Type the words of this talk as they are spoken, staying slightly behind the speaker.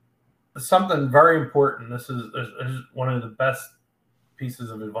something very important. This is one of the best pieces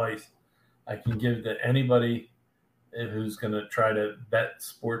of advice I can give to anybody who's going to try to bet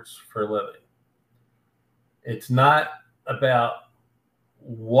sports for a living. It's not about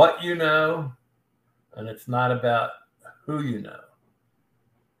what you know, and it's not about who you know.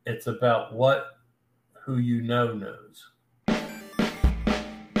 It's about what who you know knows.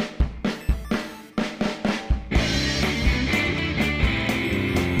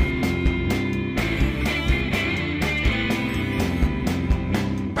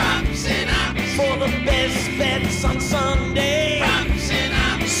 Props and ops for the best bets on Sunday. Props and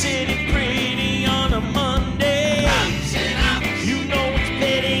ops, sitting pretty on a Monday. Props and ops, you know it's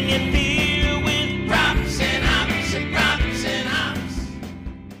betting and beer with props and ops and props and ops.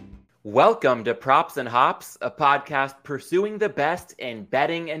 Welcome to Props and Hops, a podcast pursuing the best in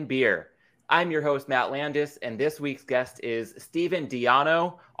betting and beer. I'm your host, Matt Landis, and this week's guest is Steven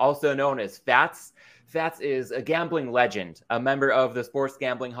Diano, also known as Fats. Fats is a gambling legend, a member of the Sports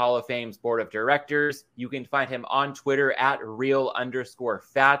Gambling Hall of Fame's board of directors. You can find him on Twitter at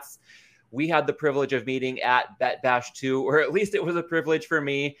real_Fats. We had the privilege of meeting at Bet Bash 2, or at least it was a privilege for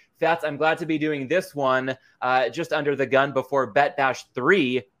me. Fats, I'm glad to be doing this one just under the gun before Bet Bash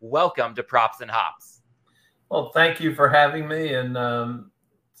 3. Welcome to Props and Hops. Well, thank you for having me, and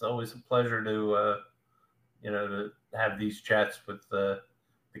it's always a pleasure to to have these chats with the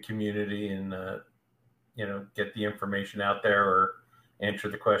community and get the information out there or answer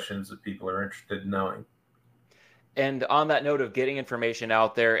the questions that people are interested in knowing. And on that note of getting information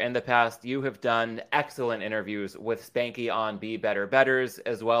out there, in the past, you have done excellent interviews with Spanky on Be Better Betters,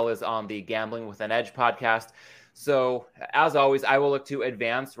 as well as on the Gambling with an Edge podcast. So, as always, I will look to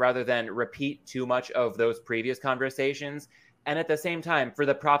advance rather than repeat too much of those previous conversations. And at the same time, for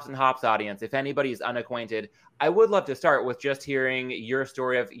the Props and Hops audience, if anybody's unacquainted, I would love to start with just hearing your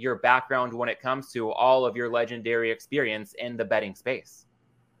story of your background when it comes to all of your legendary experience in the betting space.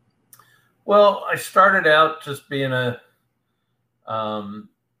 Well, I started out just being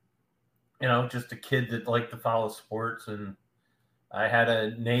just a kid that liked to follow sports. And I had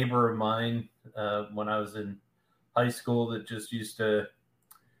a neighbor of mine when I was in high school that just used to,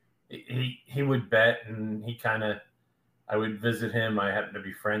 he would bet, and I would visit him. I happened to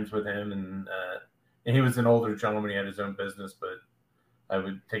be friends with him, and he was an older gentleman. He had his own business, but I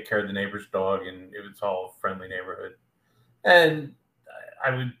would take care of the neighbor's dog, and it was all a friendly neighborhood. And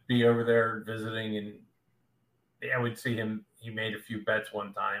I would be over there visiting, and I would see him. He made a few bets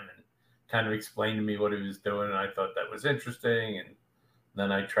one time and kind of explained to me what he was doing, and I thought that was interesting. And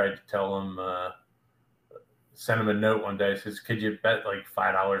then I tried to tell him, send him a note one day. I says, "Could you bet like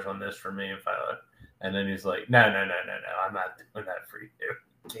 $5 on this for me?" And then he's like, No, I'm not doing that for you. You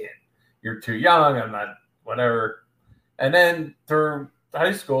can't. You're too young. I'm not, whatever. And then through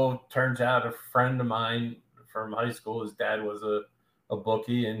high school, turns out a friend of mine from high school, his dad was a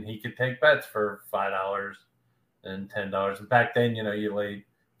bookie, and he could take bets for $5 and $10. And back then,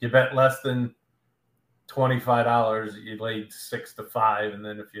 you bet less than $25, you laid 6 to 5, and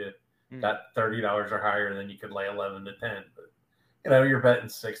then if you got $30 or higher, then you could lay 11 to 10. But you're betting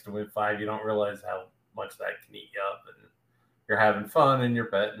 6 to win 5. You don't realize how much that can eat you up, and you're having fun and you're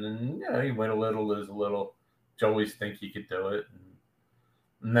betting, and you win a little, lose a little. You always think you could do it.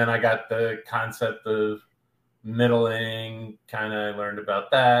 And then I got the concept of middling, kind of learned about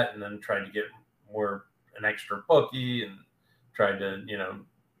that, and then tried to get an extra bookie, and tried to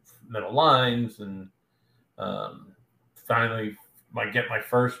middle lines, and finally get my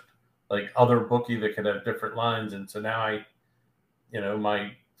first other bookie that could have different lines. And so now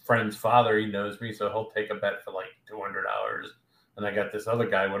my friend's father, he knows me, so he'll take a bet for $200, and I got this other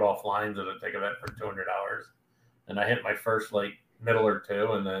guy with off lines that'll take a bet for $200, and I hit my first middle or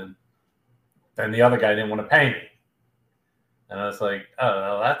two, and then the other guy didn't want to pay me. And I was like, oh,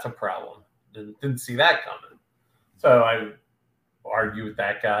 well, that's a problem. Didn't see that coming. So I argued with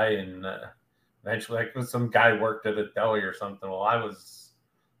that guy, and eventually some guy worked at a deli or something. Well, I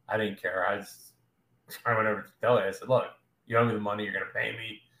didn't care. I went over to the deli. I said, look, you owe me the money. You're going to pay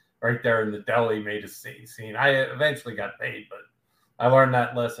me. Right there in the deli, made a scene. I eventually got paid, but I learned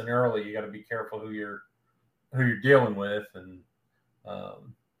that lesson early. You got to be careful who you're dealing with. And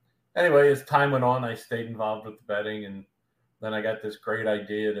anyway, as time went on, I stayed involved with the betting, and then I got this great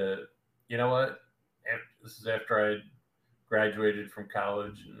idea to, this is after I graduated from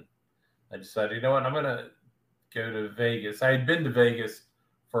college, and I decided, I'm going to go to Vegas. I had been to Vegas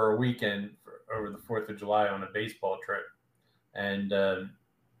for a weekend over the 4th of July on a baseball trip, and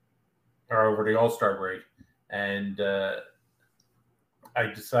or over the All-Star break. And I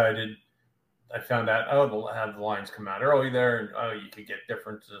decided I found out, they'll have the lines come out early there, and you could get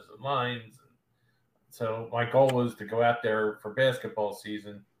differences in lines. So my goal was to go out there for basketball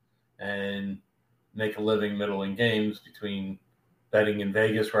season and make a living middling games between betting in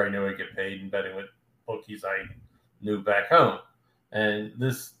Vegas, where I knew I'd get paid, and betting with bookies I knew back home. And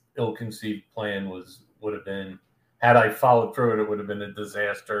this ill-conceived plan would have been, had I followed through it, it would have been a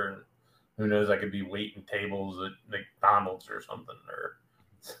disaster. And who knows, I could be waiting tables at McDonald's or something, or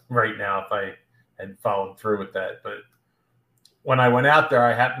right now if I had followed through with that. But when I went out there,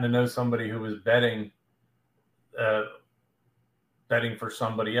 I happened to know somebody who was betting for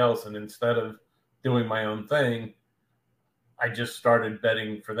somebody else, and instead of doing my own thing, I just started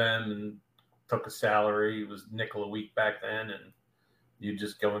betting for them and took a salary. It was $0.05 a week back then, and you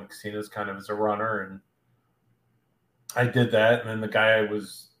just go in casinos kind of as a runner. And I did that, and then the guy I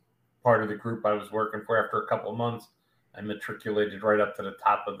was part of the group I was working for, after a couple of months, I matriculated right up to the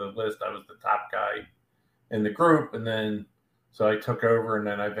top of the list. I was the top guy in the group, and then so I took over, and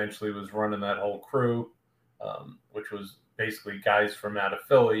then I eventually was running that whole crew, which was basically guys from out of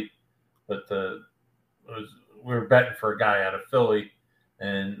Philly, but we were betting for a guy out of Philly,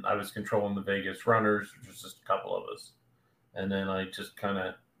 and I was controlling the Vegas runners, which was just a couple of us, and then I just kind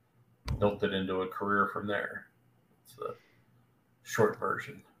of built it into a career from there. It's the short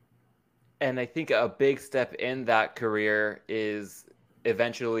version. And I think a big step in that career is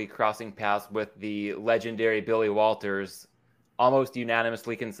eventually crossing paths with the legendary Billy Walters, almost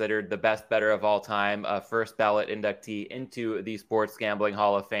unanimously considered the best bettor of all time, a first ballot inductee into the Sports Gambling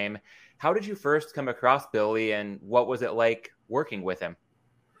Hall of Fame. How did you first come across Billy, and what was it like working with him?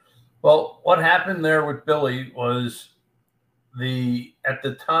 Well, what happened there with Billy was at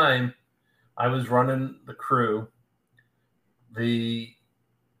the time I was running the crew, the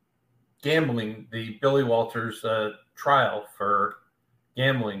Billy Walters trial for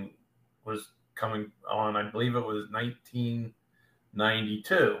gambling was coming on. I believe it was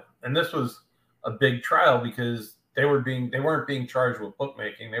 1992. And this was a big trial because they weren't being charged with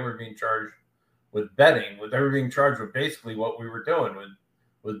bookmaking. They were being charged with betting. They were being charged with basically what we were doing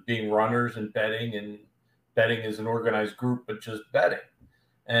with being runners and betting as an organized group, but just betting.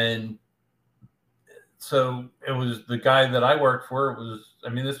 And so it was the guy that I worked for.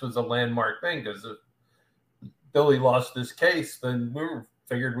 This was a landmark thing, because if Billy lost this case, then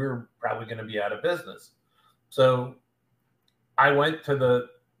figured we were probably going to be out of business. So I was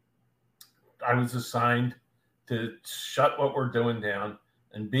assigned to shut what we're doing down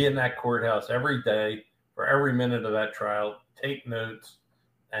and be in that courthouse every day for every minute of that trial, take notes,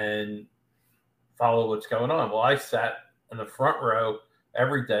 and follow what's going on. Well, I sat in the front row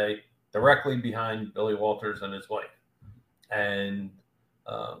every day, directly behind Billy Walters and his wife, and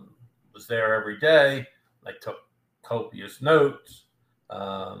was there every day. I took copious notes,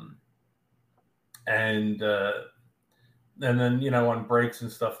 and then on breaks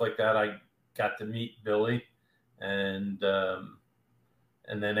and stuff like that, I got to meet Billy, and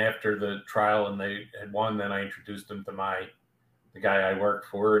then after the trial and they had won, then I introduced him to the guy I worked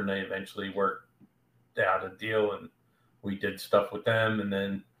for, and they eventually worked out a deal, and we did stuff with them, and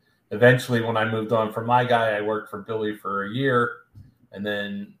then eventually, when I moved on from my guy, I worked for Billy for a year. And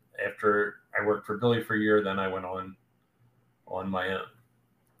then after I worked for Billy for a year, then I went on my own.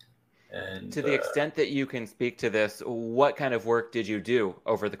 And to the extent that you can speak to this, what kind of work did you do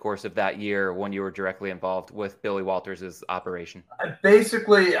over the course of that year when you were directly involved with Billy Walters' operation?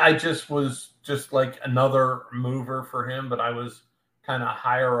 Basically, I was just like another mover for him, but I was kind of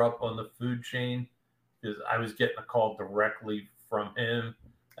higher up on the food chain, because I was getting a call directly from him,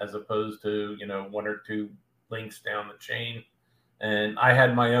 as opposed to, one or two links down the chain. And I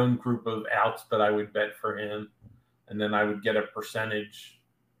had my own group of outs that I would bet for him. And then I would get a percentage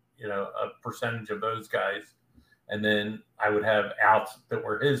of those guys. And then I would have outs that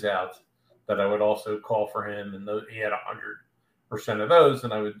were his outs that I would also call for him. And he had 100% of those.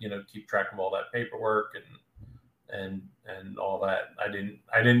 And I would, keep track of all that paperwork and all that. I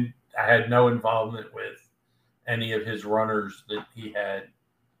had no involvement with any of his runners that he had.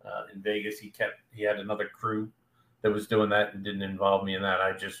 In Vegas, he had another crew that was doing that and didn't involve me in that.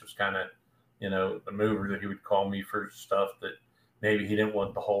 I just was kind of, the mover that he would call me for stuff that maybe he didn't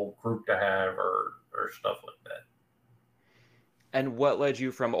want the whole group to have or stuff like that. And what led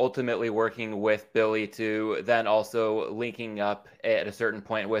you from ultimately working with Billy to then also linking up at a certain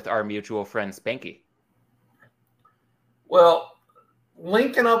point with our mutual friend Spanky? Well,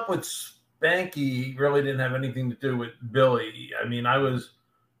 linking up with Spanky really didn't have anything to do with Billy. I was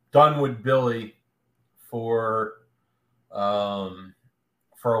done with Billy for a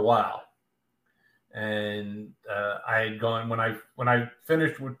while, And I had gone when I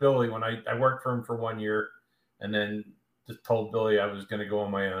finished with Billy, when I worked for him for 1 year, and then just told Billy I was going to go on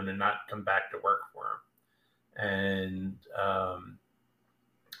my own and not come back to work for him. And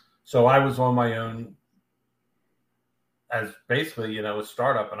so I was on my own as basically, a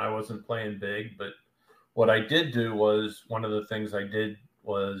startup, and I wasn't playing big. But what I did do was, one of the things I did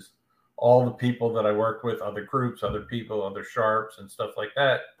was, all the people that I worked with, other groups, other people, other sharps and stuff like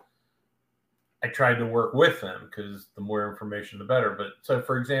that, I tried to work with them, because the more information, the better. But so,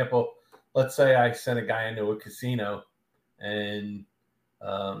 for example, let's say I sent a guy into a casino, and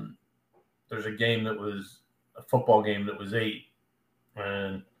there's a game that was a football game that was 8,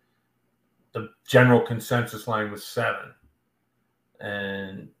 and the general consensus line was 7.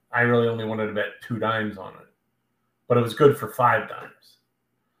 And I really only wanted to bet 2 dimes on it, but it was good for 5 dimes.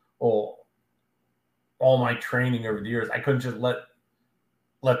 Well, all my training over the years, I couldn't just let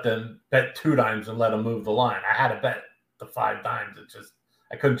them bet 2 dimes and let them move the line. I had to bet the 5 dimes.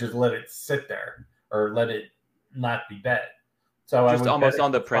 I couldn't just let it sit there or let it not be bet. So just almost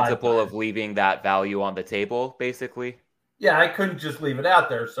on the principle of leaving that value on the table, basically. Yeah, I couldn't just leave it out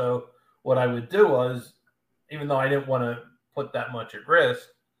there. So what I would do was, even though I didn't want to put that much at risk,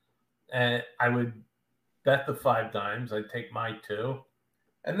 and I would bet the 5 dimes. I'd take my 2,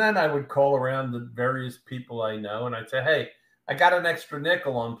 and then I would call around the various people I know, and I'd say, hey, I got an extra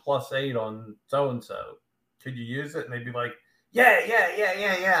nickel on +8 on so-and-so. Could you use it? And they'd be like, yeah,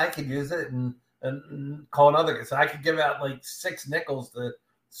 I could use it. And call another guy. So I could give out like 6 nickels to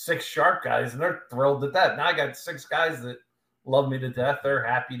 6 sharp guys, and they're thrilled at that. Now I got 6 guys that love me to death. They're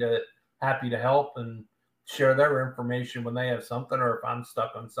happy to help and share their information when they have something, or if I'm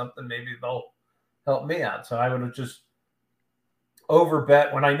stuck on something, maybe they'll help me out. So I would have just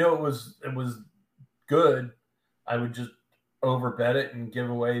overbet when I knew it was good. I would just overbet it and give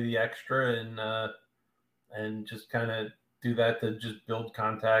away the extra, and just kind of do that to just build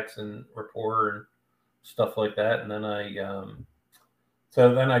contacts and rapport and stuff like that. And then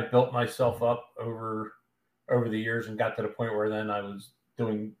I built myself up over the years and got to the point where then I was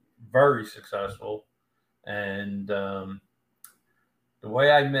doing very successful. And the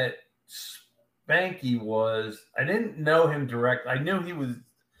way I met Spanky was, I didn't know him direct. I knew he was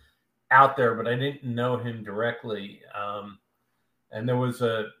out there, but I didn't know him directly. And there was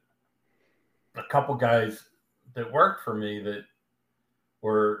a couple guys that worked for me that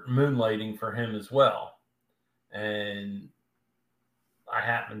were moonlighting for him as well. And I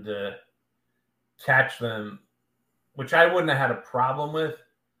happened to catch them, which I wouldn't have had a problem with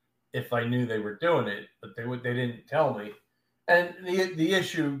if I knew they were doing it, but they didn't tell me. And the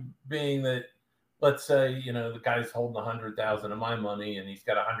issue being that, let's say, the guy's holding 100,000 of my money, and he's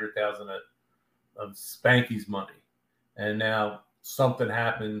got 100,000 of Spanky's money. And now something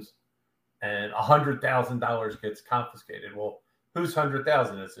happens and $100,000 gets confiscated. Well, whose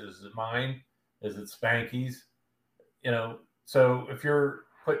 100,000 is it? Is it mine? Is it Spanky's? So if you're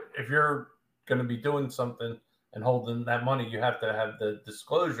going to be doing something and holding that money, you have to have the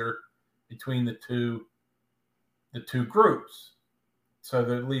disclosure between the two groups, so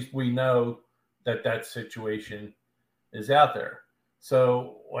that at least we know that situation is out there.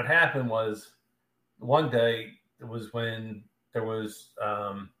 So what happened was, one day, it was when there was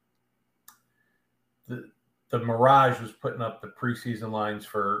the Mirage was putting up the preseason lines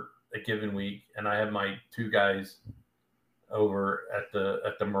for a given week, and I had my 2 guys over at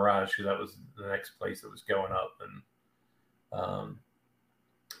the Mirage, because that was the next place that was going up. And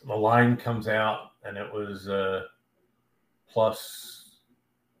the line comes out, and it was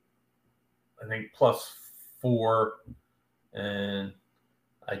 +4, and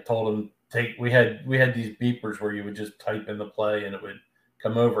I told him, we had these beepers where you would just type in the play and it would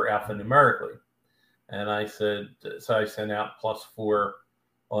come over alphanumerically. And I said, so I sent out +4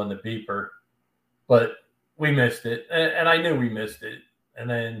 on the beeper, but we missed it. And I knew we missed it. And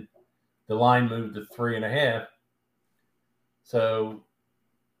then the line moved to 3.5. So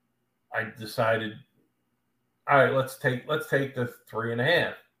I decided, all right, let's take the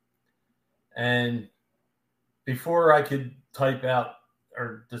 3.5. And before I could type out,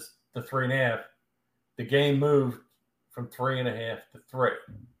 or just the 3.5, the game moved from 3.5 to 3.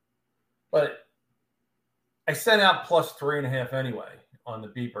 But I sent out +3.5 anyway on the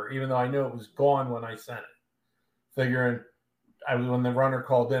beeper, even though I knew it was gone when I sent it. Figuring when the runner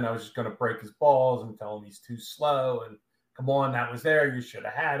called in, I was just going to break his balls and tell him he's too slow. And come on, that was there. You should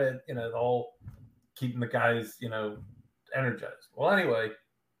have had it. The whole keeping the guys, energized. Well, anyway,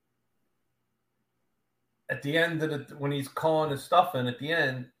 at the end of when he's calling his stuff in, at the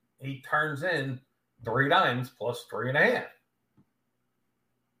end, he turns in 3 dimes +3.5.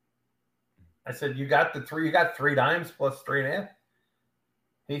 I said, you got three dimes plus 3.5?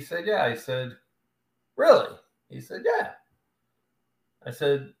 He said, yeah. I said, really? He said, yeah. I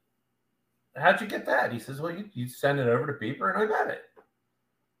said, how'd you get that? He says, well, you send it over to Beeper and I got it.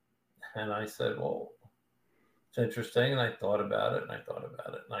 And I said, well, it's interesting. And I thought about it and I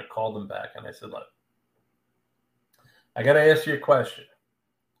called him back and I said, look, I got to ask you a question.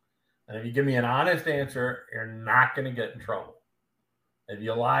 And if you give me an honest answer, you're not going to get in trouble. If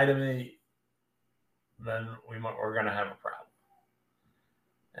you lie to me, then we're going to have a problem.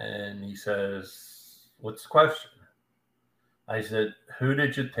 And he says, what's the question? I said, who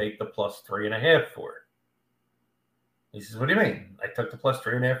did you take the plus 3.5 for? He says, what do you mean? I took the plus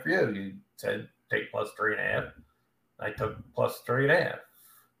 3.5 for you. You said take plus 3.5. I took plus 3.5.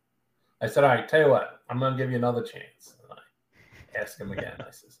 I said, all right, tell you what, I'm going to give you another chance. And I asked him again. I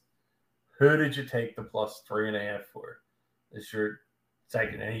says, who did you take the plus 3.5 for? This your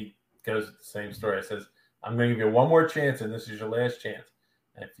second. And he goes with the same story. I says, I'm going to give you one more chance, and this is your last chance.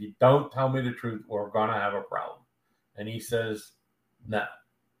 And if you don't tell me the truth, we're going to have a problem. And he says, no.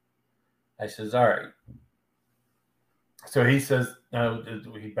 I says, all right. So he says, no,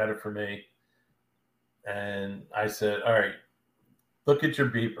 he bet it for me. And I said, all right, look at your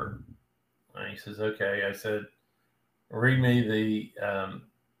beeper. And he says, okay. I said, read me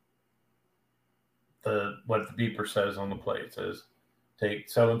what the beeper says on the plate. It says, take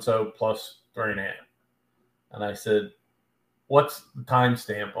so-and-so plus 3.5. And I said, what's the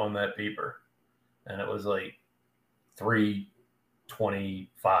timestamp on that beeper? And it was like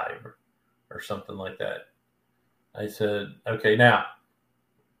 3:25 or something like that. I said, okay, now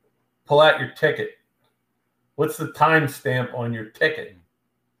pull out your ticket. What's the timestamp on your ticket?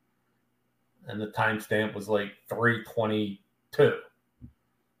 And the timestamp was like 3:22.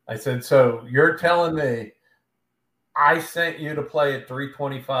 I said, so you're telling me I sent you to play at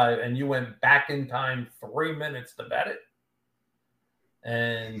 3:25 and you went back in time 3 minutes to bet it?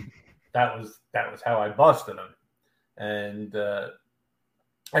 And that was how I busted him. And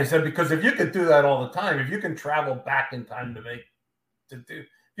I said, because if you could do that all the time, if you can travel back in time if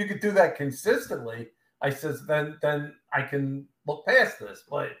you could do that consistently, I says, then I can look past this.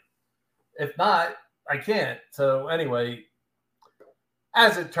 But if not, I can't. So anyway,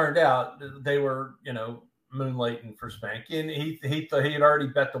 as it turned out, they were, moonlighting for Spanky, and he thought he had already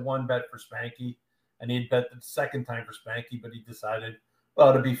bet the one bet for Spanky, and he'd bet the second time for Spanky, but he decided,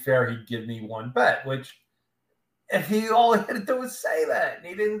 well, to be fair, he'd give me one bet, which if all he had to do was say that, and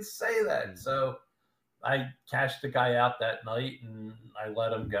he didn't say that. So I cashed the guy out that night, and I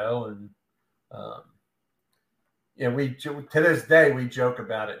let him go. And to this day we joke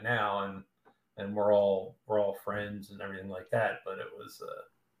about it now, and we're all friends and everything like that. But it was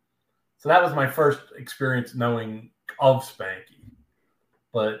so that was my first experience knowing of Spanky,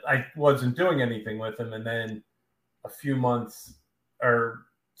 but I wasn't doing anything with him. And then a few months or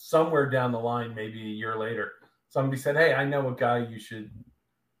somewhere down the line, maybe a year later, somebody said, hey, I know a guy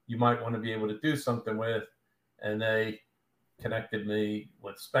you might want to be able to do something with. And they connected me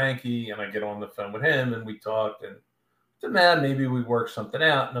with Spanky, and I get on the phone with him and we talked and said, man, maybe we work something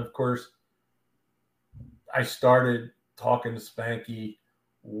out. And of course, I started talking to Spanky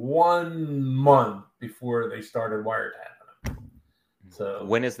 1 month before they started wiretapping him. So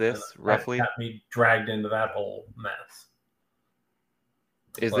when is this roughly? Got me dragged into that whole mess.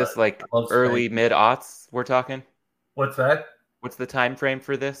 Is this like early mid-aughts we're talking? What's that? What's the time frame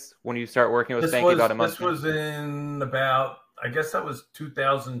for this when you start working with Spanky? About a month? This was in about, I guess that was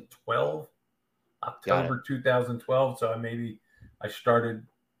 2012, October 2012. So I started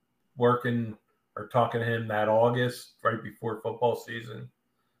working or talking to him that August, right before football season.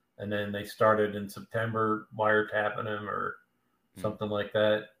 And then they started in September wiretapping him or something like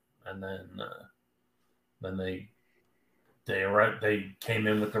that. And then they came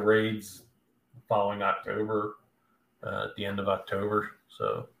in with the raids following October, at the end of October.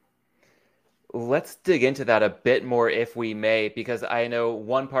 So let's dig into that a bit more, if we may, because I know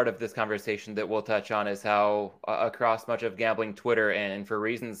one part of this conversation that we'll touch on is how across much of gambling Twitter, and for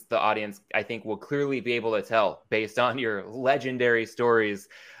reasons the audience, I think, will clearly be able to tell based on your legendary stories,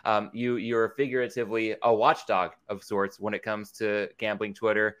 you're figuratively a watchdog of sorts when it comes to gambling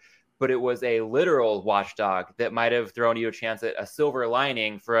Twitter. But it was a literal watchdog that might have thrown you a chance at a silver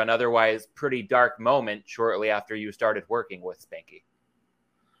lining for an otherwise pretty dark moment shortly after you started working with Spanky.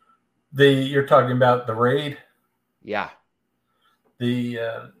 You're talking about the raid? Yeah. We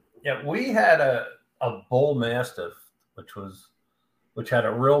had a bull mastiff, which had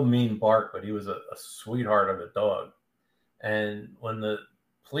a real mean bark, but he was a sweetheart of a dog. And when the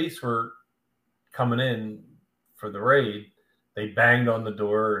police were coming in for the raid, they banged on the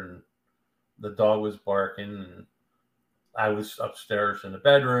door and the dog was barking, and I was upstairs in the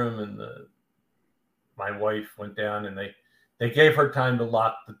bedroom, and my wife went down, and they gave her time to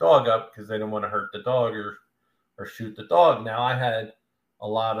lock the dog up because they didn't want to hurt the dog or shoot the dog. Now, I had a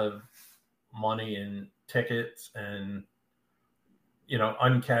lot of money in tickets and,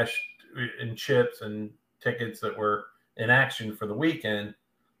 uncashed in chips and tickets that were in action for the weekend.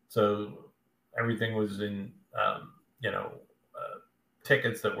 So everything was in,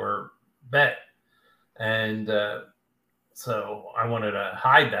 tickets that were bet. And so I wanted to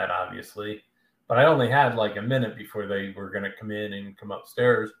hide that, obviously. But I only had like a minute before they were going to come in and come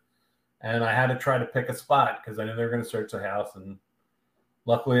upstairs. And I had to try to pick a spot because I knew they were going to search the house. And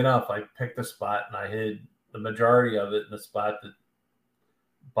luckily enough, I picked a spot and I hid the majority of it in a spot that,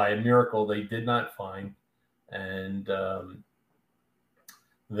 by a miracle, they did not find. And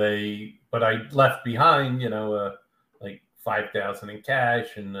but I left behind, like $5,000 in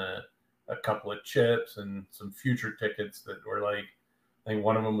cash and a couple of chips and some future tickets that were like, I think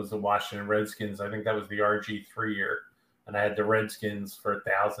one of them was the Washington Redskins. I think that was the RG3 year. And I had the Redskins for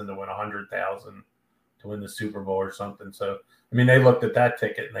 $1,000 to win $100,000 to win the Super Bowl or something. So, I mean, they looked at that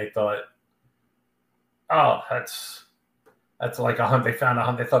ticket and they thought, oh, that's like they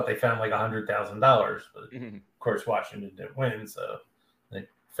thought they found like $100,000. But of course, Washington didn't win. So they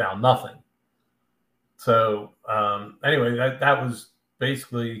found nothing. So anyway, that was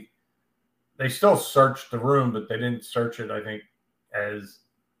basically, they still searched the room, but they didn't search it, I think, as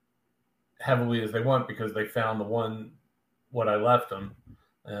heavily as they want because they found what I left them,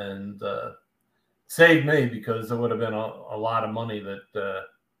 and saved me because it would have been a lot of money that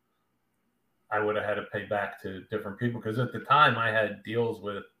I would have had to pay back to different people. Because at the time I had deals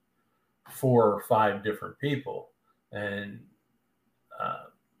with 4 or 5 different people, and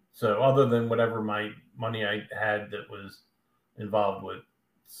so other than whatever my money I had that was involved with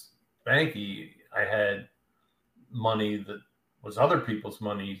Spanky, I had money that was other people's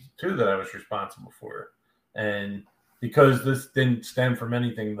money too that I was responsible for. And because this didn't stem from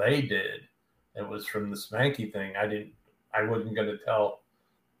anything they did, it was from the Spanky thing. I wasn't going to tell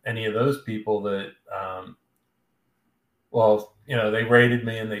any of those people that, they raided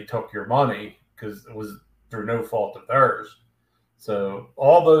me and they took your money because it was through no fault of theirs. So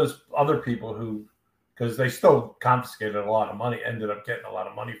all those other people because they still confiscated a lot of money, ended up getting a lot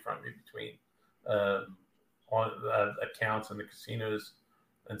of money from me between on accounts in the casinos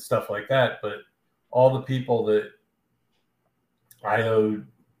and stuff like that. But all the people that I owed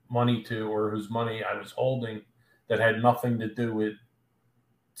money to or whose money I was holding that had nothing to do with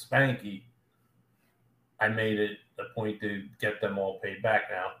Spanky, I made it a point to get them all paid back.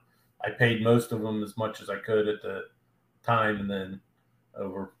 Now, I paid most of them as much as I could at the time, and then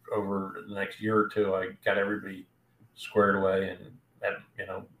over the next year or two, I got everybody squared away and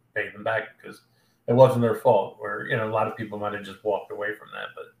paid them back because it wasn't their fault. Where a lot of people might have just walked away from that,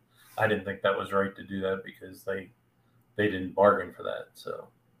 but I didn't think that was right to do that because they didn't bargain for that. So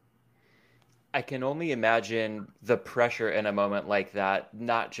I can only imagine the pressure in a moment like that,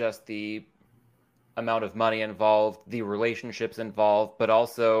 not just the amount of money involved, the relationships involved, but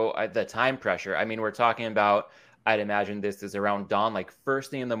also the time pressure. I mean, we're talking about, I'd imagine this is around dawn, like first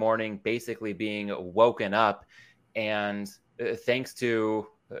thing in the morning, basically being woken up. And thanks to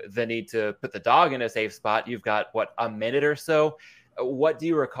the need to put the dog in a safe spot, you've got, a minute or so? What do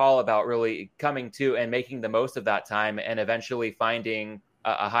you recall about really coming to and making the most of that time and eventually finding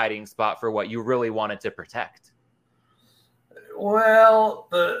a hiding spot for what you really wanted to protect? Well,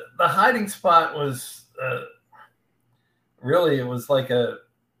 the hiding spot was really, it was like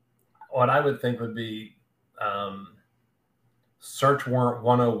what I would think would be search warrant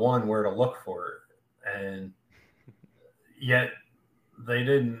 101, where to look for it. And yet they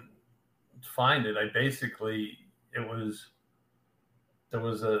didn't find it. There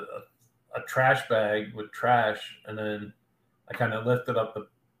was a trash bag with trash, and then I kind of lifted up the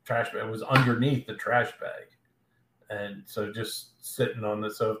trash bag. It was underneath the trash bag. And so just sitting on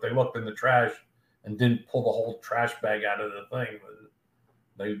this. So if they looked in the trash and didn't pull the whole trash bag out of the thing,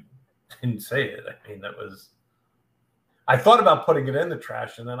 they didn't say it. I mean, I thought about putting it in the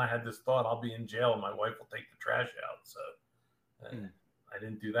trash, and then I had this thought, I'll be in jail and my wife will take the trash out. So I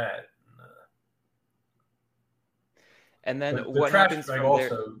didn't do that. And then what happens from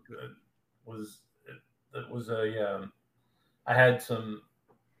also I had some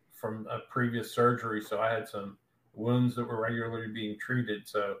from a previous surgery. So I had some wounds that were regularly being treated.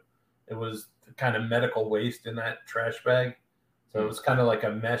 So it was kind of medical waste in that trash bag. So it was kind of like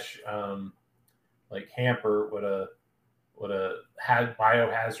a mesh, like hamper with a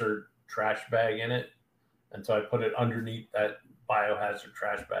biohazard trash bag in it. And so I put it underneath that biohazard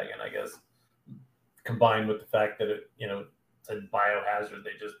trash bag. And I guess combined with the fact that it, it's a biohazard,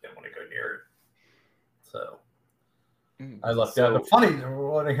 they just didn't want to go near it. So I left out.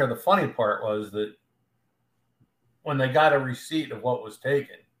 The funny part was that when they got a receipt of what was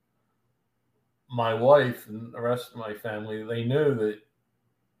taken, my wife and the rest of my family, they knew that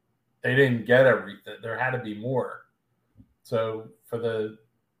they didn't get everything. There had to be more. So for the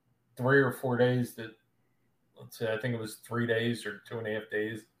 3 or 4 days that, let's say, I think it was 3 days or 2.5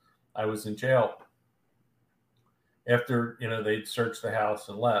 days, I was in jail. After, they'd searched the house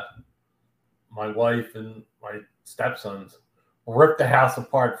and left, my wife and my stepsons ripped the house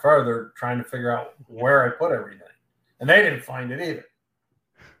apart further, trying to figure out where I put everything. And they didn't find it either.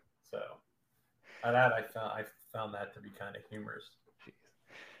 So I found that to be kind of humorous.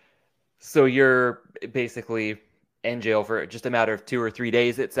 So you're basically in jail for just a matter of 2 or 3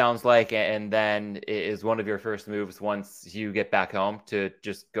 days, it sounds like, and then is one of your first moves once you get back home to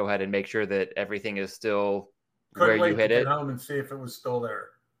just go ahead and make sure that everything is still where you hid it? Get home and see if it was still there,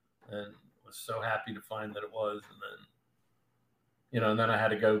 and was so happy to find that it was. And then, and then I had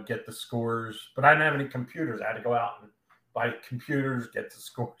to go get the scores, but I didn't have any computers. I had to go out and buy computers, get the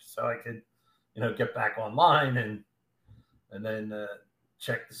scores, so I could, get back online and then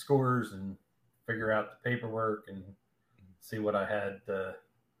check the scores and figure out the paperwork and see what I had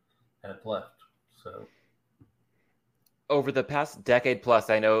left. So over the past decade plus,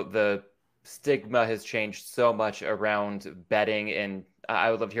 I know the stigma has changed so much around betting, and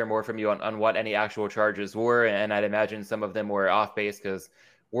I would love to hear more from you on what any actual charges were. And I'd imagine some of them were off base because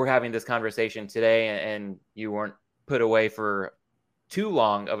we're having this conversation today and you weren't put away for too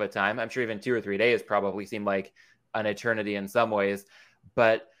long of a time. I'm sure even 2 or 3 days probably seemed like an eternity in some ways.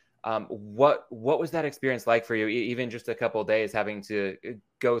 But what was that experience like for you, even just a couple of days having to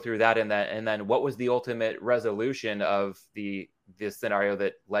go through that? And then what was the ultimate resolution of this scenario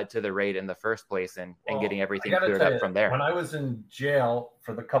that led to the raid in the first place and getting everything cleared up from there? When I was in jail,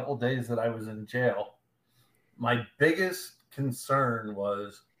 for the couple of days that I was in jail, my biggest concern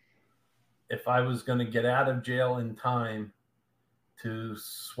was if I was going to get out of jail in time to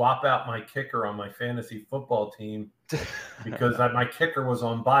swap out my kicker on my fantasy football team because my kicker was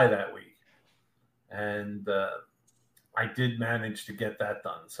on bye that week. And I did manage to get that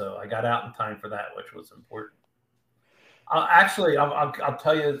done. So I got out in time for that, which was important. I'll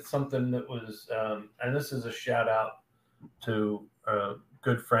tell you something that was, and this is a shout out to a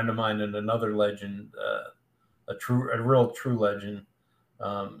good friend of mine and another legend, a real true legend.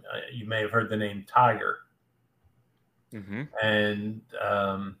 You may have heard the name Tiger. Mm-hmm. And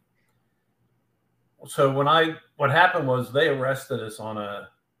so what happened was they arrested us on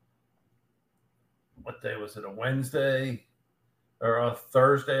what day was it? A Wednesday or a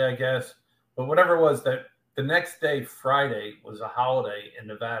Thursday, I guess. But whatever it was, that the next day, Friday, was a holiday in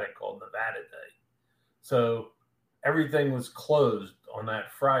Nevada called Nevada Day. So everything was closed on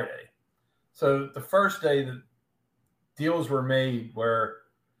that Friday. So the first day, the deals were made where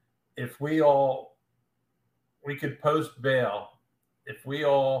if we could post bail if we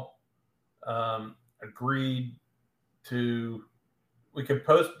all agreed to, we could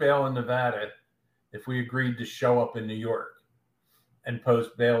post bail in Nevada if we agreed to show up in New York and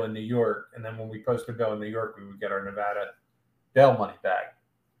post bail in New York. And then when we posted bail in New York, we would get our Nevada bail money back.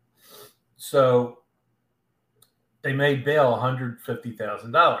 So they made bail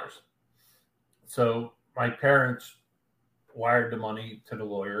 $150,000. So my parents wired the money to the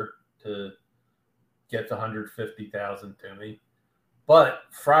lawyer to get the $150,000 to me. But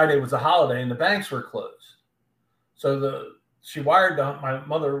Friday was a holiday and the banks were closed. So my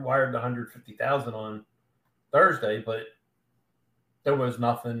mother wired the $150,000 on Thursday, but there was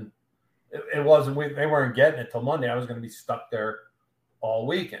nothing. It wasn't, they weren't getting it till Monday. I was going to be stuck there all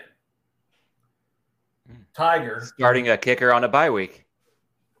weekend. Tiger. Starting a kicker on a bye week.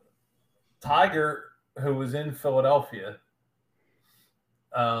 Tiger, who was in Philadelphia,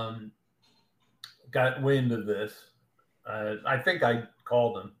 got wind of this. I think I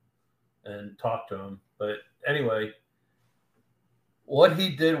called him and talked to him. But anyway, what he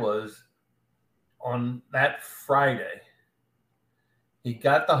did was on that Friday, he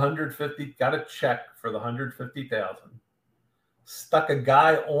got got a check for the $150,000, stuck a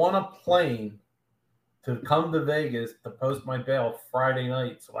guy on a plane to come to Vegas to post my bail Friday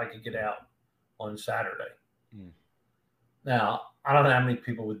night so I could get out on Saturday. Now, I don't know how many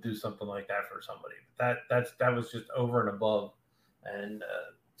people would do something like that for somebody. That was just over and above, and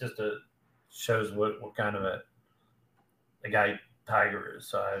just shows what kind of a guy Tiger is.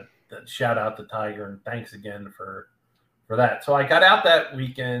 So shout out to Tiger and thanks again for that. So I got out that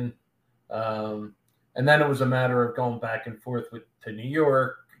weekend, and then it was a matter of going back and forth to New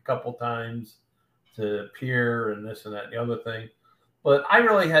York a couple times to appear and this and that and the other thing. But I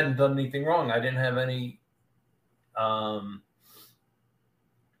really hadn't done anything wrong. I didn't have any, what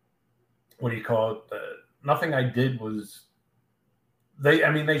do you call it? Nothing I did was, they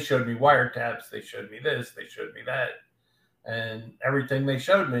showed me wiretaps. They showed me this. They showed me that. And everything they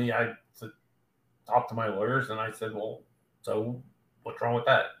showed me, I talked to my lawyers and I said, well, so what's wrong with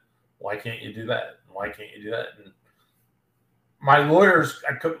that? Why can't you do that? Why can't you do that? And my lawyers,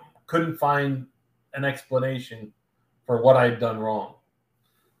 I couldn't find an explanation for what I'd done wrong.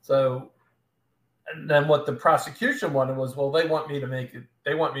 So, and then what the prosecution wanted was, well, they want me to come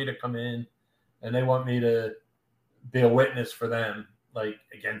in and they want me to be a witness for them, like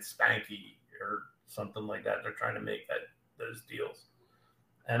against Spanky or something like that. They're trying to make those deals.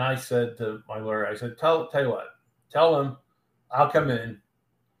 And I said to my lawyer, I said, tell you what, tell them I'll come in,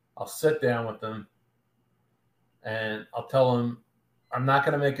 I'll sit down with them, and I'll tell them I'm not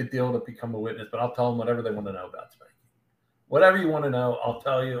going to make a deal to become a witness, but I'll tell them whatever they want to know about Spanky. Whatever you want to know, I'll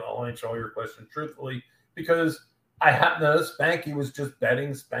tell you. I'll answer all your questions truthfully, because I happen to know Spanky was just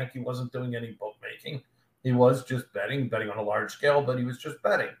betting. Spanky wasn't doing any bookmaking. He was just betting on a large scale, but he was just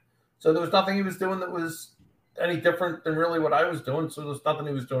betting. So there was nothing he was doing that was any different than really what I was doing. So there's nothing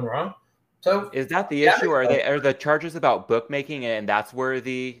he was doing wrong. So is that the issue? Or are the charges about bookmaking, and that's where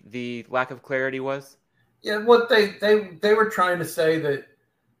the lack of clarity was? Yeah, what they were trying to say that,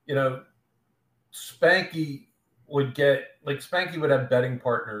 Spanky would get, like, Spanky would have betting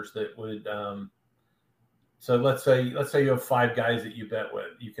partners that would so let's say you have 5 guys that you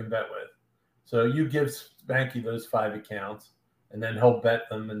can bet with. So you give Spanky those 5 accounts, and then he'll bet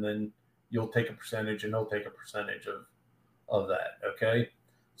them, and then you'll take a percentage and he'll take a percentage of that. Okay.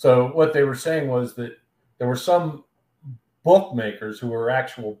 So what they were saying was that there were some bookmakers who were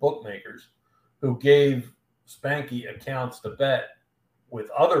actual bookmakers who gave Spanky accounts to bet with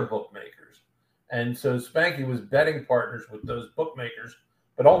other bookmakers. And so Spanky was betting partners with those bookmakers,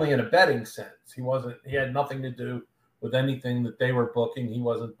 but only in a betting sense. He had nothing to do with anything that they were booking. He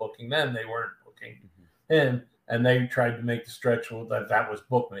wasn't booking them. They weren't booking him. And they tried to make the stretch that was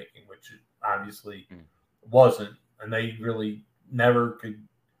bookmaking, which it obviously wasn't. And they really never could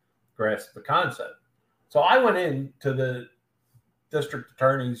grasp the concept. So I went in to the district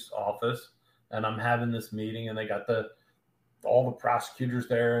attorney's office, and I'm having this meeting, and they got all the prosecutors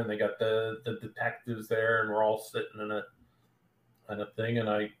there, and they got the detectives there, and we're all sitting in a thing. And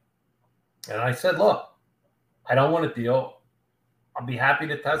I said, look, I don't want a deal. I'll be happy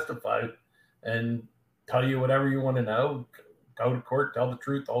to testify and tell you whatever you want to know. Go to court, tell the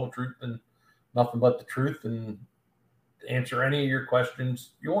truth, all the truth, and nothing but the truth, and answer any of your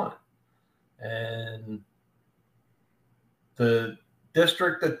questions you want. And the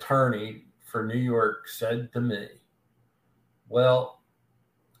district attorney for New York said to me, well,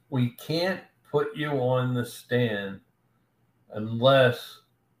 we can't put you on the stand unless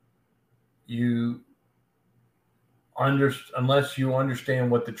you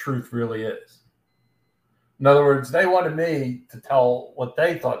understand what the truth really is. In other words, they wanted me to tell what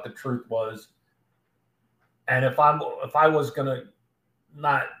they thought the truth was, and if I was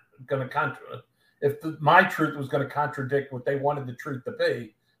my truth was going to contradict what they wanted the truth to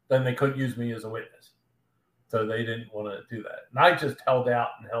be, then they couldn't use me as a witness. So they didn't want to do that. And I just held out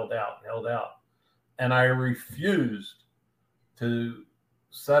and held out and held out. And I refused to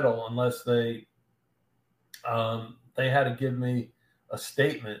settle unless they had to give me a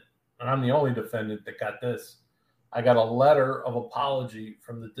statement. And I'm the only defendant that got this. I got a letter of apology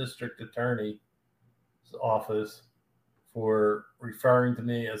from the district attorney's office for referring to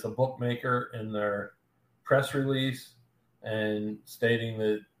me as a bookmaker in their press release, and stating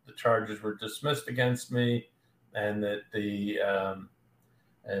that the charges were dismissed against me, and that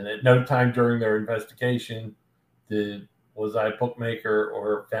and at no time during their investigation was I a bookmaker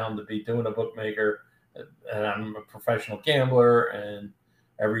or found to be doing a bookmaker. And I'm a professional gambler, and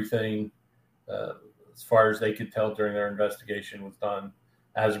everything, as far as they could tell during their investigation, was done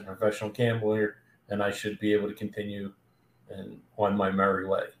as a professional gambler, and I should be able to continue on my merry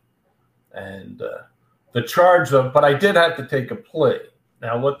way. And the charge but I did have to take a plea.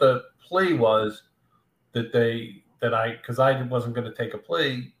 Now, what the plea was because I wasn't going to take a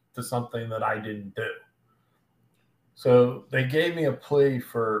plea to something that I didn't do. So they gave me a plea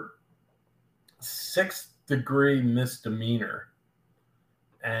for 6th-degree misdemeanor.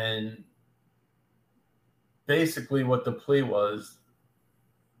 And basically what the plea was,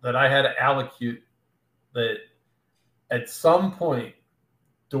 that I had to allocate that at some point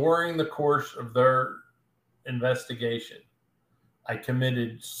during the course of their investigation, I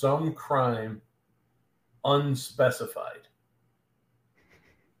committed some crime unspecified.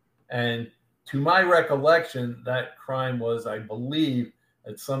 And to my recollection, that crime was, I believe,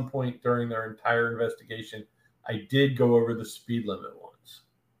 at some point during their entire investigation, I did go over the speed limit once.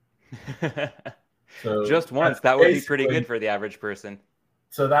 So just once, that would be pretty good for the average person.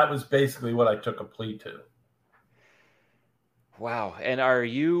 So that was basically what I took a plea to. Wow. And are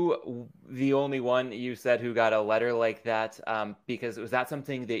you the only one you said who got a letter like that? Because was that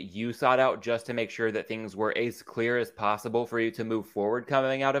something that you sought out just to make sure that things were as clear as possible for you to move forward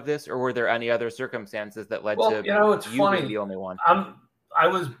coming out of this? Or were there any other circumstances that led to it's you funny. being the only one? I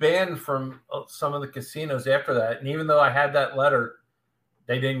was banned from some of the casinos after that. And even though I had that letter,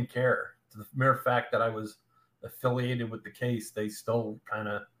 they didn't care. The mere fact that I was affiliated with the case, they still kind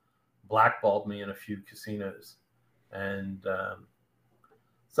of blackballed me in a few casinos. And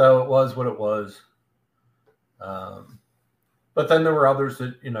so it was what it was. But then there were others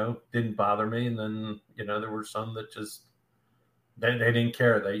that, didn't bother me. And then, there were some that just, they didn't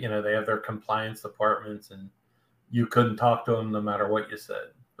care. They have their compliance departments and you couldn't talk to them no matter what you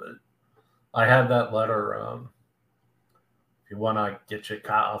said. But I have that letter. If you want to get you,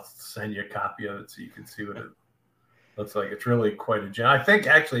 I'll send you a copy of it so you can see what it looks like. It's really quite a gem. I think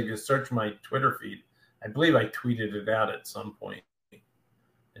actually if you search my Twitter feed, I believe I tweeted it out at some point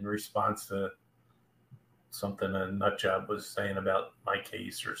in response to something a nut job was saying about my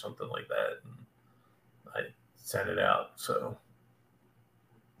case or something like that. And I sent it out. So,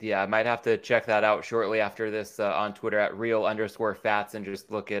 yeah, I might have to check that out shortly after this on Twitter at @real_fats and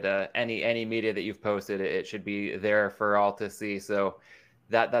just look at any media that you've posted. It should be there for all to see. So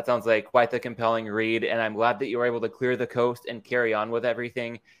that sounds like quite the compelling read. And I'm glad that you were able to clear the coast and carry on with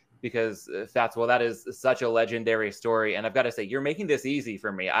everything. Because Fats, well, that is such a legendary story. And I've got to say, you're making this easy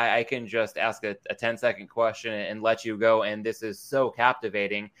for me. I can just ask a 10-second question and let you go. And this is so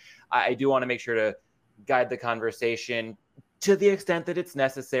captivating. I do want to make sure to guide the conversation to the extent that it's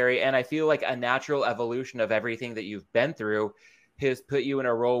necessary. And I feel like a natural evolution of everything that you've been through has put you in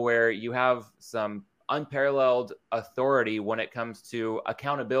a role where you have some unparalleled authority when it comes to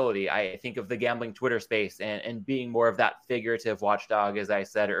accountability. I think of the gambling Twitter space and being more of that figurative watchdog, as I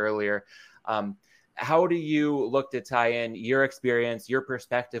said earlier. How do you look to tie in your experience, your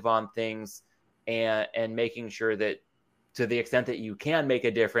perspective on things, and making sure that to the extent that you can make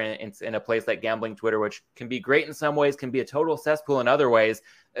a difference in a place like gambling Twitter, which can be great in some ways, can be a total cesspool in other ways,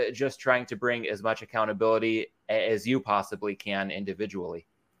 just trying to bring as much accountability as you possibly can individually?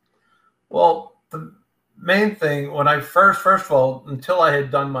 Well, the main thing when I first of all, until I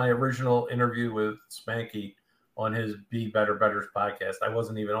had done my original interview with Spanky on his Be Better Betters podcast, I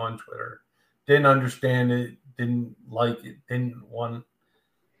wasn't even on Twitter. Didn't understand it, didn't like it, didn't want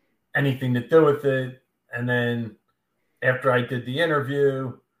anything to do with it. And then after I did the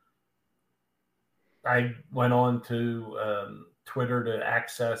interview, I went on to Twitter to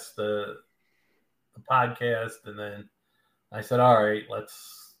access the podcast. And then I said, all right,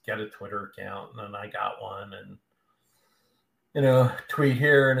 let's get a Twitter account. And then I got one and, tweet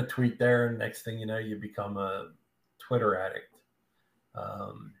here and a tweet there. And next thing you know, you become a Twitter addict.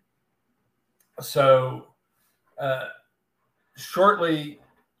 So shortly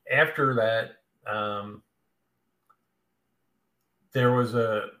after that, there was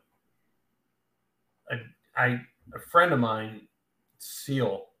a friend of mine,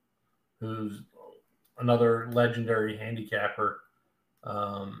 Seal, who's another legendary handicapper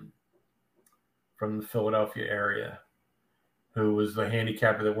from the Philadelphia area, who was the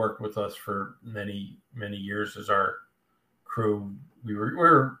handicapper that worked with us for many, many years as our crew. We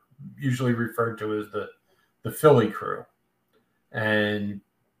were usually referred to as the Philly crew. And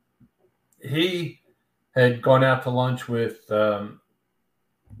he had gone out to lunch with, I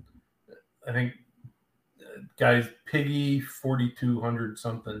think, guys, Piggy 4200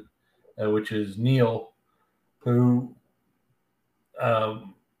 something, which is Neil, who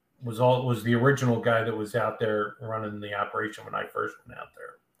was the original guy that was out there running the operation when I first went out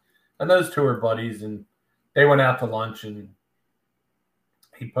there. And those two are buddies, and they went out to lunch, and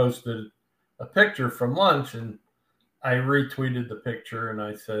he posted a picture from lunch, and I retweeted the picture, and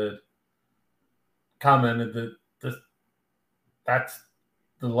I commented that that's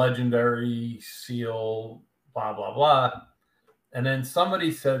the legendary Seal, blah, blah, blah. And then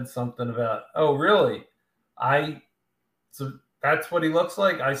somebody said something about, oh, really? So that's what he looks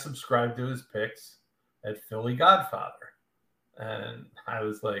like. I subscribe to his pics at Philly Godfather. And I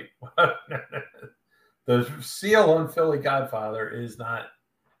was like, what? The Seal on Philly Godfather is not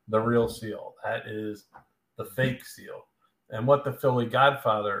the real Seal. That is the fake Seal. And what the Philly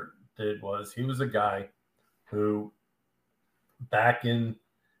Godfather did was he was a guy who back in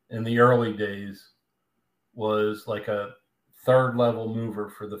the early days was like a third level mover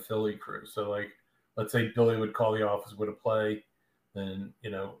for the Philly crew. So like, let's say Billy would call the office with a play, then,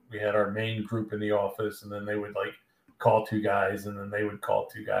 we had our main group in the office, and then they would like call two guys, and then they would call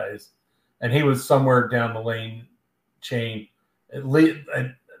two guys. And he was somewhere down the lane chain, at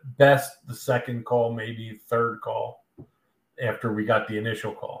best the second call, maybe third call after we got the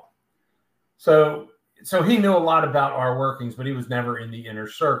initial call. So he knew a lot about our workings, but he was never in the inner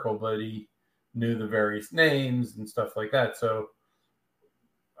circle, but he knew the various names and stuff like that. So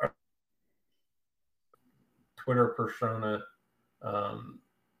our Twitter persona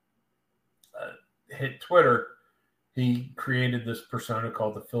hit Twitter. He created this persona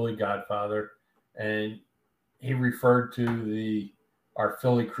called the Philly Godfather, and he referred to our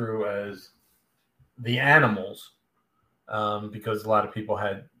Philly crew as the Animals, because a lot of people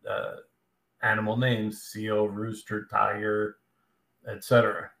had animal names: seal, rooster, tiger,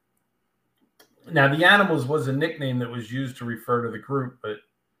 etc. Now, the Animals was a nickname that was used to refer to the group, but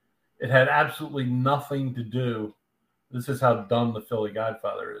it had absolutely nothing to do. This is how dumb the Philly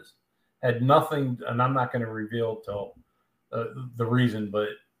Godfather is. Had nothing, and I'm not going to reveal till the reason, but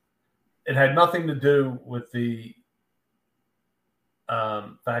it had nothing to do with the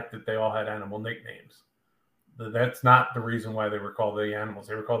fact that they all had animal nicknames. That's not the reason why they were called the Animals.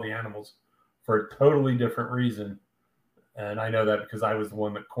 They were called the Animals for a totally different reason. And I know that because I was the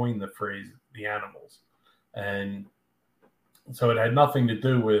one that coined the phrase the Animals. And so it had nothing to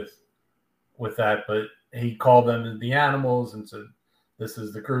do with that, but he called them the Animals and said, this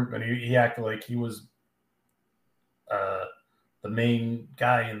is the group. And he acted like he was the main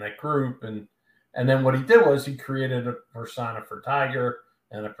guy in that group. And then what he did was he created a persona for Tiger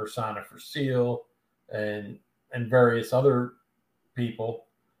and a persona for Seal and various other people,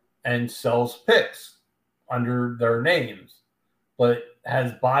 and sells picks under their names, but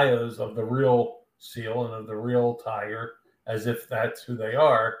has bios of the real Seal and of the real Tiger as if that's who they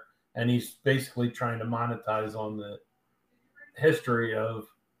are. And he's basically trying to monetize on the history of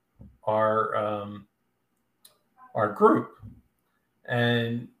our group.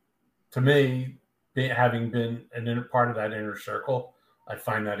 And to me, having been part of that inner circle, I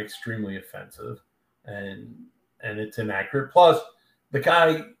find that extremely offensive, and it's inaccurate. Plus, the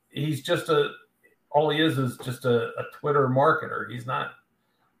guy, he's just all he is just a Twitter marketer. He's not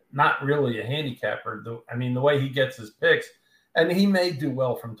really a handicapper. The way he gets his picks, and he may do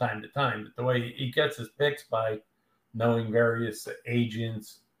well from time to time, but the way he gets his picks by knowing various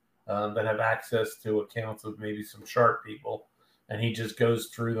agents that have access to accounts of maybe some sharp people, and he just goes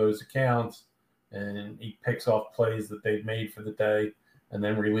through those accounts and he picks off plays that they've made for the day and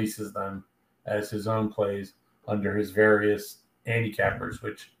then releases them as his own plays under his various handicappers,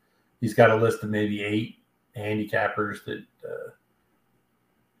 which he's got a list of maybe 8 handicappers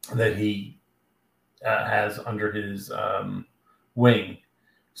that he has under his wing.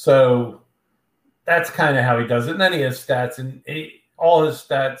 So that's kind of how he does it. And then he has stats, and all his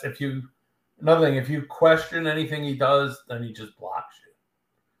stats, if you question anything he does, then he just blocks you.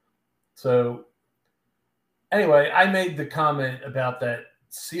 So anyway, I made the comment about that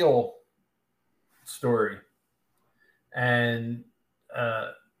Seal story, and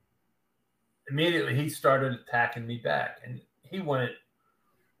immediately he started attacking me back, and he went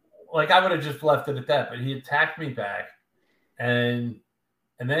like, I would have just left it at that, but he attacked me back, and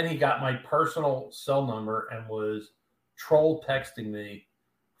then he got my personal cell number and was troll texting me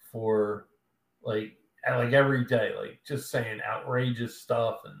for like every day, like just saying outrageous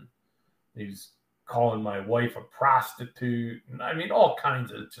stuff, and he's calling my wife a prostitute, and all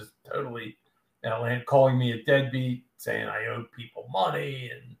kinds of just totally outlandish, calling me a deadbeat, saying I owe people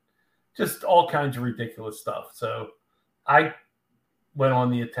money, and just all kinds of ridiculous stuff. So I went on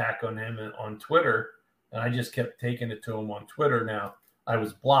the attack on him on Twitter, and I just kept taking it to him on Twitter. Now I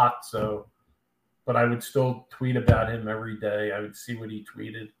was blocked, but I would still tweet about him every day. I would see what he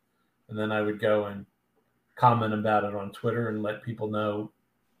tweeted, and then I would go and comment about it on Twitter and let people know,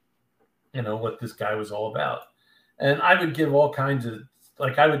 what this guy was all about. And I would give all kinds of,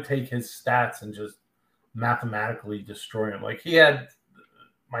 I would take his stats and just mathematically destroy him. Like, he had,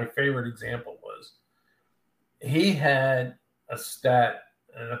 my favorite example was, he had a stat,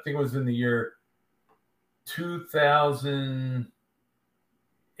 and I think it was in the year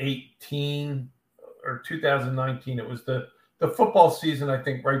 2018 or 2019. It was the football season, I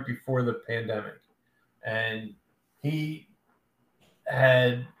think, right before the pandemic. And he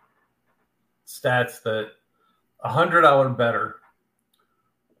had stats that $100 better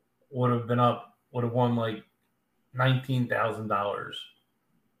would have won like $19,000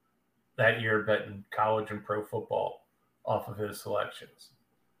 that year betting college and pro football off of his selections.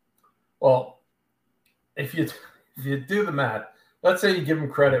 Well, if you if you do the math, let's say you give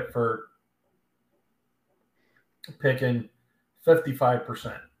him credit for picking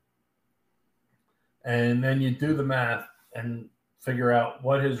 55%. And then you do the math and figure out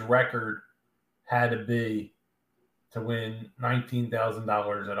what his record had to be to win $19,000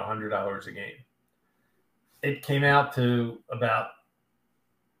 at $100 a game. It came out to about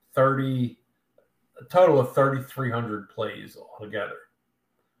a total of 3,300 plays altogether.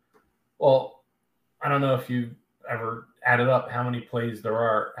 Well, I don't know if you've ever added up how many plays there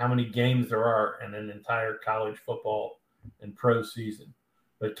are, how many games there are in an entire college football and pro season.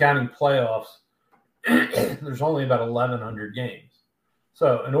 But counting playoffs, there's only about 1,100 games.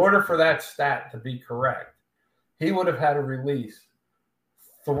 So in order for that stat to be correct, he would have had to release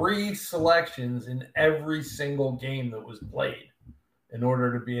 3 selections in every single game that was played in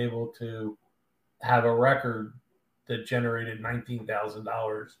order to be able to have a record that generated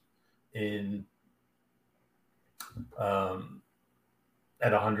 $19,000 in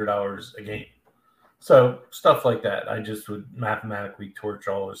at $100 a game. So stuff like that. I just would mathematically torch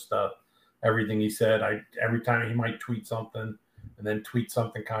all his stuff. Everything he said, every time he might tweet something and then tweet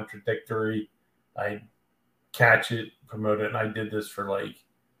something contradictory, I catch it, promote it, and I did this for like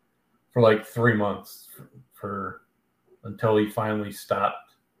 3 months until he finally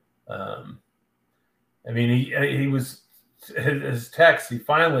stopped. I mean, he was his text. He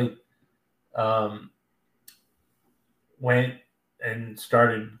finally went and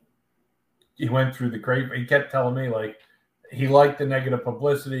started. He went through the grapevine. He kept telling me like he liked the negative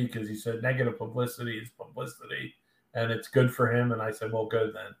publicity because he said negative publicity is publicity and it's good for him. And I said, well,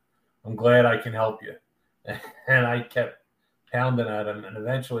 good then. I'm glad I can help you. And I kept pounding at him, and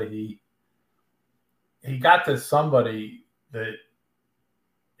eventually he got to somebody that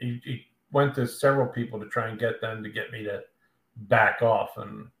he went to several people to try and get them to get me to back off,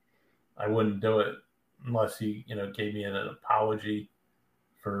 and I wouldn't do it unless he, gave me an apology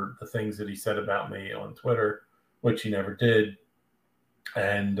for the things that he said about me on Twitter, which he never did.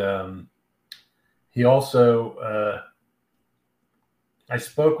 And he also, I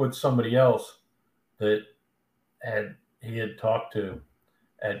spoke with somebody else that he had talked to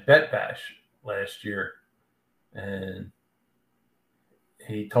at Bet Bash last year, and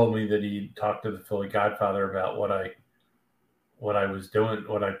he told me that he talked to the Philly Godfather about what I was doing,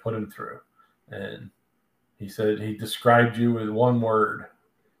 what I put him through. And he said he described you with one word,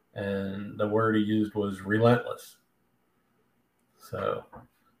 and the word he used was relentless. So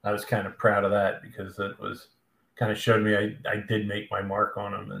I was kind of proud of that because it was kind of showed me I did make my mark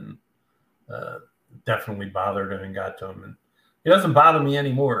on him, and definitely bothered him and got to him. And he doesn't bother me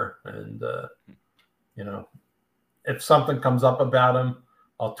anymore. And, if something comes up about him,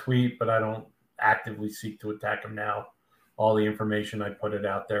 I'll tweet, but I don't actively seek to attack him now. All the information, I put it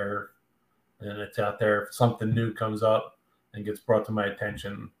out there, and it's out there. If something new comes up and gets brought to my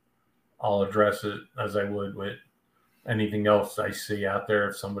attention, I'll address it as I would with anything else I see out there.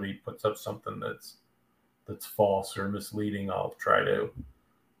 If somebody puts up something that's false or misleading, I'll try to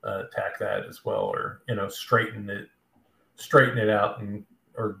attack that as well, or straighten it out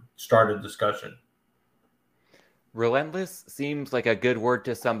or start a discussion. Relentless seems like a good word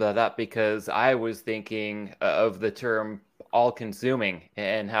to sum that up, because I was thinking of the term all-consuming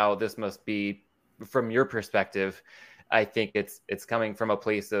and how this must be, from your perspective, I think it's coming from a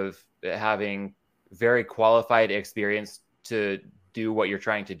place of having very qualified experience to do what you're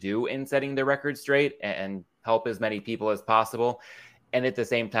trying to do in setting the record straight and help as many people as possible. And at the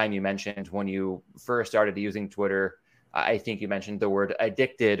same time, you mentioned when you first started using Twitter, I think you mentioned the word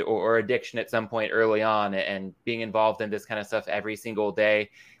addicted or addiction at some point early on, and being involved in this kind of stuff every single day.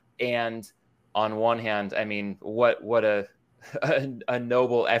 And on one hand, I mean, what a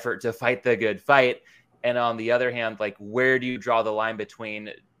noble effort to fight the good fight. And on the other hand, like, where do you draw the line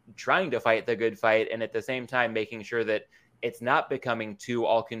between trying to fight the good fight and at the same time making sure that it's not becoming too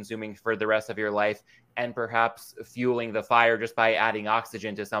all-consuming for the rest of your life, and perhaps fueling the fire just by adding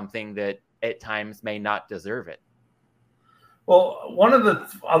oxygen to something that at times may not deserve it? Well, one of the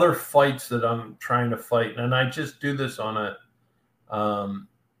other fights that I'm trying to fight, and I just do this on a,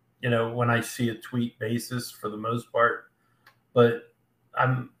 when I see a tweet basis for the most part, but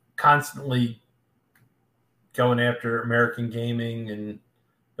I'm constantly going after American Gaming and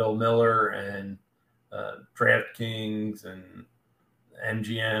Bill Miller and DraftKings and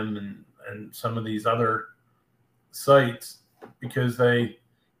MGM and some of these other sites, because they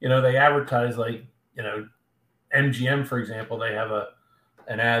advertise like, MGM, for example, they have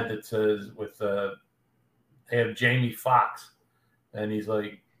an ad that says they have Jamie Foxx, and he's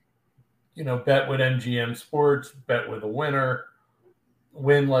like, bet with MGM Sports, bet with a winner,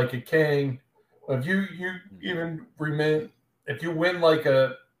 win like a king. If you even if you win like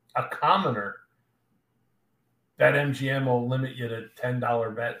a commoner, that MGM will limit you to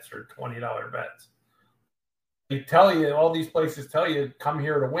 $10 bets or $20 bets. They tell you, all these places tell you, come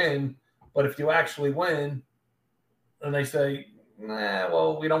here to win. But if you actually win, then they say,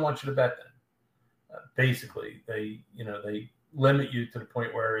 well, we don't want you to bet then. Basically, they limit you to the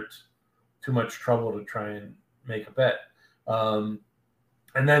point where it's too much trouble to try and make a bet.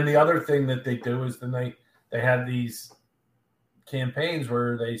 And then the other thing that they do is then they have these campaigns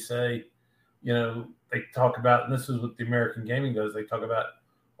where they say, they talk about, and this is what the American Gaming does, they talk about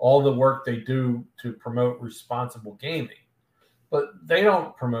all the work they do to promote responsible gaming. But they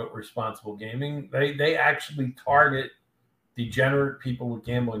don't promote responsible gaming. They actually target degenerate people with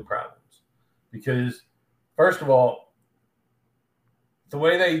gambling problems. Because, first of all, the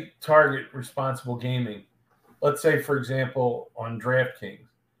way they target responsible gaming, let's say, for example, on DraftKings,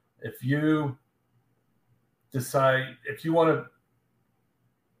 if you want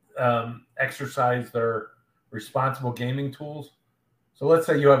to exercise their responsible gaming tools, so let's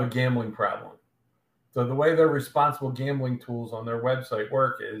say you have a gambling problem. So the way their responsible gambling tools on their website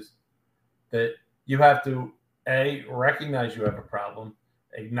work is that you have to, A, recognize you have a problem,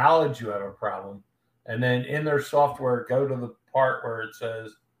 acknowledge you have a problem, and then in their software, go to the part where it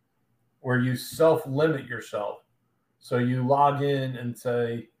says, where you self-limit yourself. So you log in and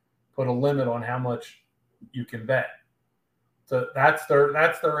say, put a limit on how much you can bet. So that's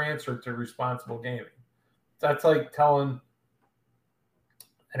their answer to responsible gaming. That's like telling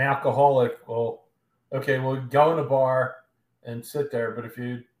an alcoholic, well, okay, well, go in a bar and sit there, but if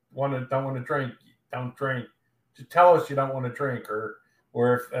you don't want to drink, don't drink. Just tell us you don't want to drink, or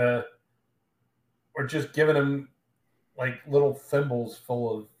if or just giving them like little thimbles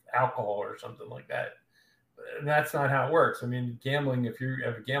full of alcohol or something like that. And that's not how it works. I mean, gambling, if you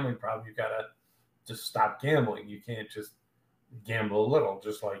have a gambling problem, you've got to just stop gambling. You can't just gamble a little,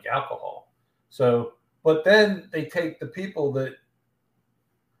 just like alcohol. So, but then they take the people that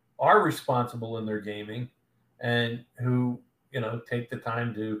are responsible in their gaming and who, take the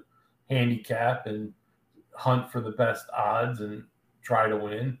time to handicap and hunt for the best odds and try to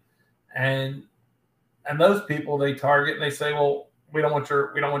win. And those people they target and they say, well, we don't want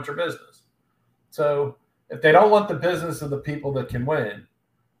your business. So if they don't want the business of the people that can win,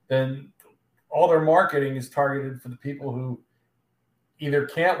 then all their marketing is targeted for the people who either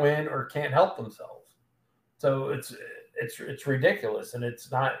can't win or can't help themselves. So it's ridiculous, and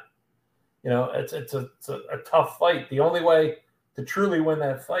it's not, it's a tough fight. The only way to truly win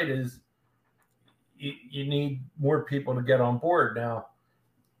that fight is you need more people to get on board. Now,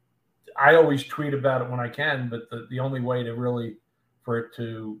 I always tweet about it when I can, but the only way to really for it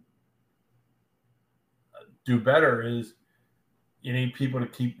to do better is you need people to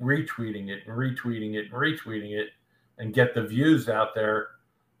keep retweeting it and retweeting it and retweeting it and get the views out there.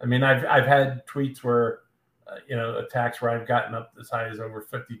 I mean, I've had tweets where attacks where I've gotten up as high as over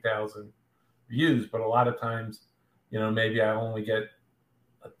 50,000 views, but a lot of times, maybe I only get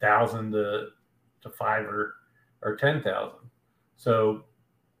 1,000 to 5 or 10,000. So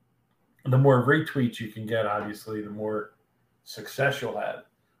the more retweets you can get, obviously, the more success you'll have.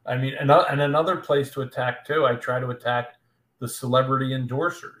 I mean, and another place to attack too, I try to attack the celebrity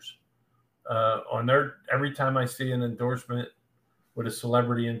endorsers. On their, every time I see an endorsement with a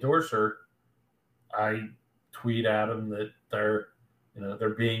celebrity endorser, I tweet at them that they're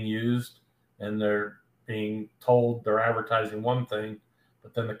being used and they're being told they're advertising one thing,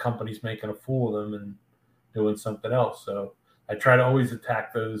 but then the company's making a fool of them and doing something else. So I try to always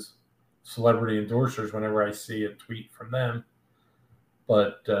attack those celebrity endorsers whenever I see a tweet from them.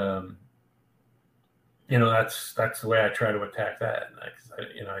 But that's the way I try to attack that.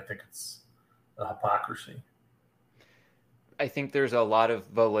 And I think it's a hypocrisy. I think there's a lot of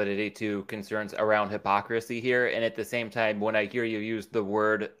validity to concerns around hypocrisy here. And at the same time, when I hear you use the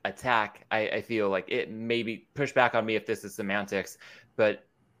word attack, I feel like it maybe push back on me if this is semantics. But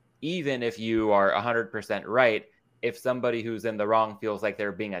even if you are 100% right, if somebody who's in the wrong feels like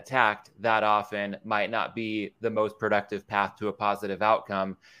they're being attacked, that often might not be the most productive path to a positive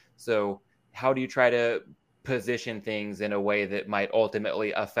outcome. So how do you try to position things in a way that might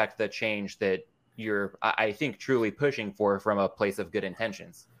ultimately affect the change that you're, I think, truly pushing for from a place of good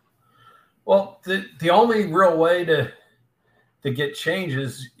intentions? Well, the only real way to get change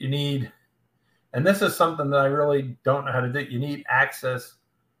is you need, and this is something that I really don't know how to do, you need access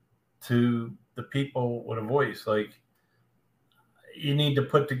to the people with a voice. Like, you need to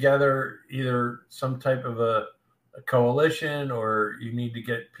put together either some type of a coalition, or you need to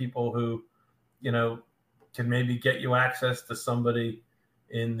get people who, can maybe get you access to somebody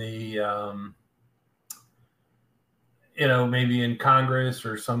in the maybe in Congress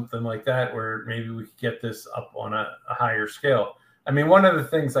or something like that, where maybe we could get this up on a higher scale. I mean, one of the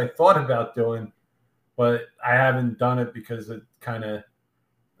things I thought about doing, but I haven't done it because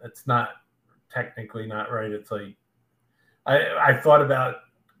it's not technically not right. It's like, I thought about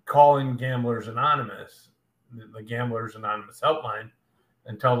calling Gamblers Anonymous, the Gamblers Anonymous helpline,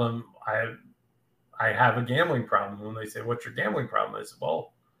 and tell them I have a gambling problem. When they say, "What's your gambling problem?" I said,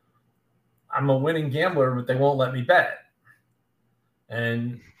 "Well, I'm a winning gambler, but they won't let me bet."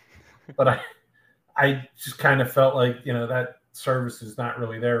 But I just kind of felt like, that service is not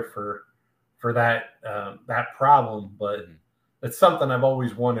really there for that problem. But it's something I've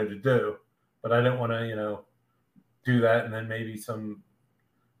always wanted to do, but I didn't want to, do that. And then maybe some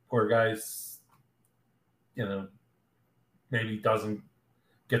poor guy's, maybe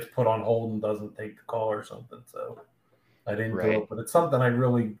gets put on hold and doesn't take the call or something. So I didn't do it, but it's something I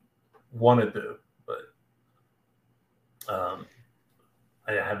really want to do, but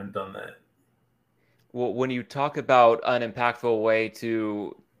I haven't done that. Well, when you talk about an impactful way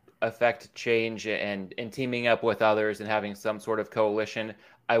to affect change and teaming up with others and having some sort of coalition,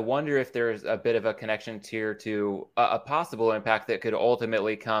 I wonder if there's a bit of a connection here to a possible impact that could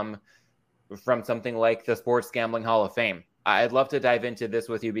ultimately come from something like the Sports Gambling Hall of Fame. I'd love to dive into this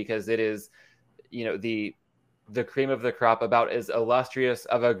with you because it is, the cream of the crop, about as illustrious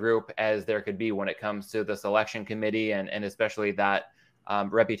of a group as there could be when it comes to the selection committee, and especially that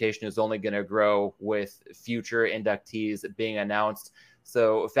reputation is only going to grow with future inductees being announced.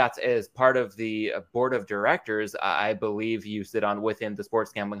 So if that's as part of the board of directors, I believe you sit on within the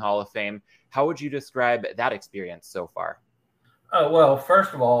Sports Gambling Hall of Fame. How would you describe that experience so far? Well,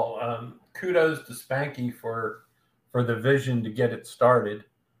 first of all, kudos to Spanky for the vision to get it started.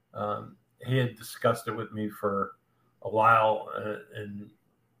 He had discussed it with me for a while and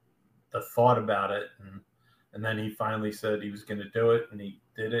the thought about it. And then he finally said he was going to do it, and he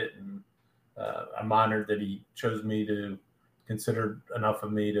did it. And I'm honored that he chose me to consider enough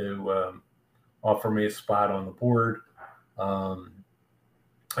of me to offer me a spot on the board.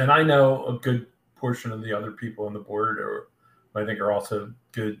 And I know a good portion of the other people on the board I think are also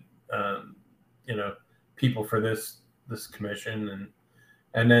good, people for this commission.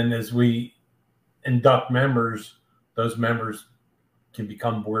 And then as we induct members, those members can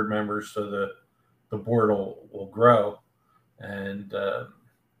become board members, so the board will grow. And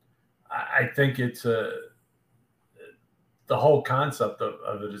I think it's the whole concept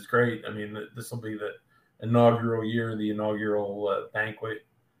of it is great. I mean, this will be the inaugural year. The inaugural banquet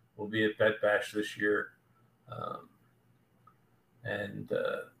will be at Bet Bash this year. And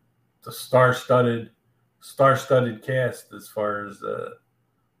the star-studded cast as far as the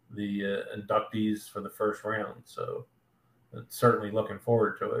inductees for the first round. So certainly looking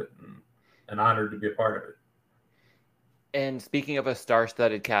forward to it and honored to be a part of it. And speaking of a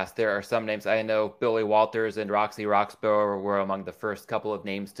star-studded cast, there are some names. I know Billy Walters and Roxy Roxborough were among the first couple of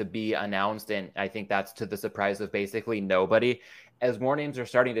names to be announced, and I think that's to the surprise of basically nobody. As more names are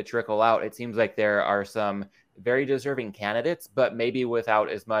starting to trickle out, it seems like there are some very deserving candidates, but maybe without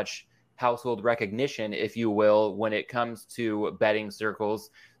as much household recognition, if you will, when it comes to betting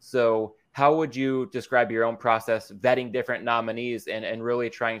circles. So how would you describe your own process vetting different nominees and really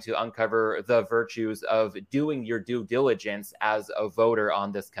trying to uncover the virtues of doing your due diligence as a voter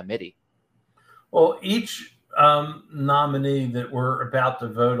on this committee? Well, each nominee that we're about to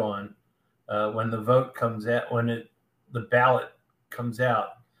vote on, when the vote comes out, the ballot comes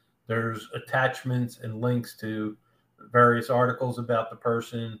out, there's attachments and links to various articles about the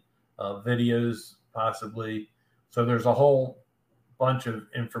person, videos possibly. So there's a whole bunch of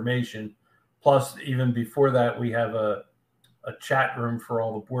information. Plus, even before that, we have a chat room for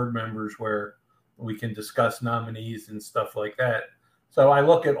all the board members where we can discuss nominees and stuff like that. So I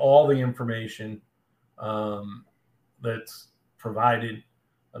look at all the information that's provided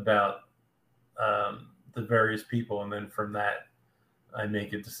about the various people, and then from that, I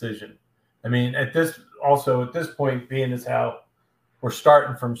make a decision. I mean, at this point, being as how we're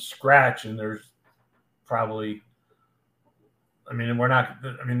starting from scratch, and there's probably,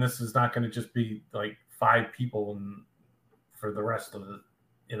 this is not going to just be like 5 people for the rest of the,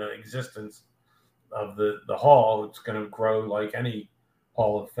 existence of the hall. It's going to grow like any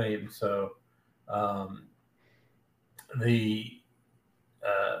Hall of Fame. So the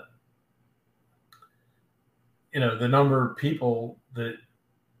number of people that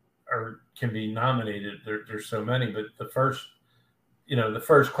can be nominated, there's so many, but the first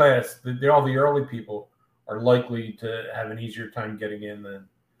class, all the early people are likely to have an easier time getting in than,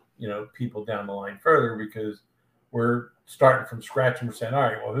 people down the line further, because we're starting from scratch and we're saying, all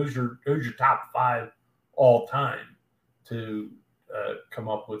right, well, who's your top 5 all time? to come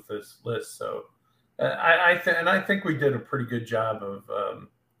up with this list. So I think we did a pretty good job of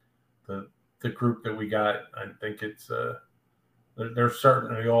the group that we got. I think it's they're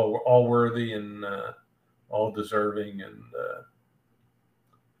certainly all worthy and all deserving, and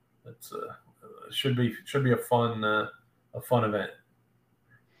it's should be a fun event.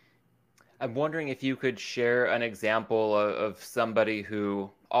 I'm wondering if you could share an example of somebody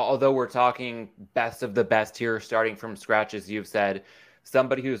who, although we're talking best of the best here, starting from scratch, as you've said,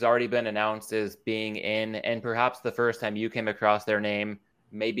 somebody who's already been announced as being in, and perhaps the first time you came across their name,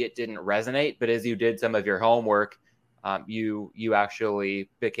 maybe it didn't resonate, but as you did some of your homework, you actually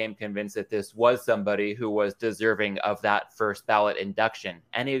became convinced that this was somebody who was deserving of that first ballot induction.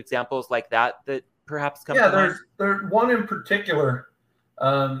 Any examples like that perhaps come to mind? There's one in particular.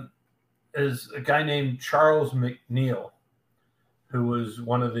 Is a guy named Charles McNeil, who was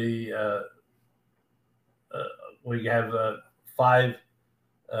one of the we have 5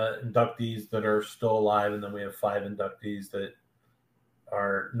 inductees that are still alive, and then we have 5 inductees that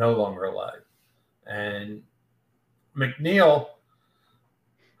are no longer alive. And McNeil,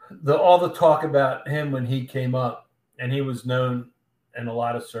 all the talk about him when he came up, and he was known in a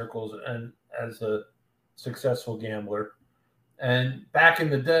lot of circles and as a successful gambler. And back in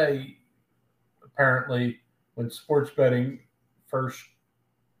the day, apparently, when sports betting first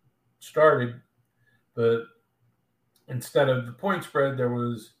started, instead of the point spread, it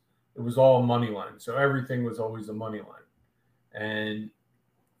was all money line. So everything was always a money line. And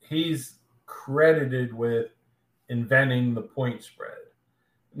he's credited with inventing the point spread.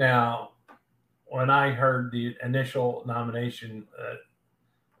 Now, when I heard the initial nomination,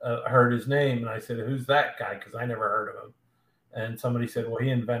 I heard his name, and I said, "Who's that guy?" Because I never heard of him. And somebody said, "Well, he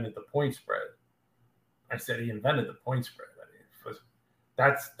invented the point spread." I said, "He invented the point spread." I mean,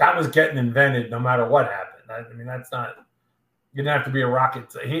 that was getting invented no matter what happened. I mean, that's not. You didn't have to be a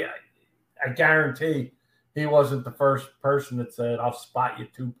rocket. I guarantee he wasn't the first person that said, "I'll spot you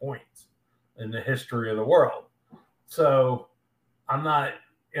 2 points" in the history of the world. So I'm not,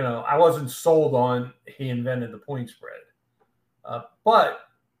 I wasn't sold on he invented the point spread. But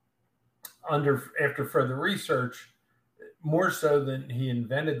after further research, more so than he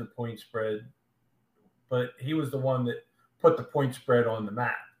invented the point spread, but he was the one that put the point spread on the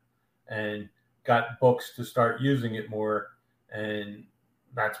map and got books to start using it more. And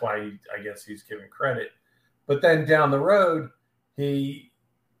that's why I guess he's given credit. But then down the road, he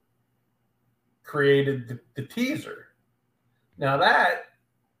created the teaser. Now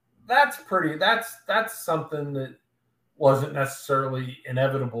that's something that wasn't necessarily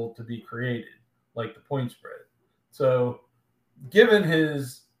inevitable to be created, like the point spread. So given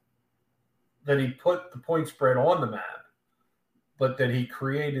that he put the point spread on the map, but that he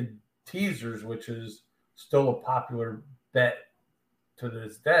created teasers, which is still a popular bet to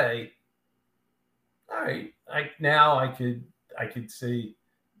this day. All right, I could see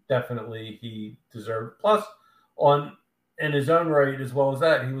definitely he deserved. Plus, in his own right, as well as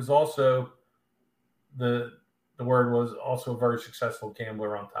that, he was also the word was also a very successful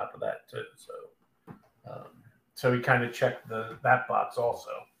gambler on top of that too. So he kind of checked that box also.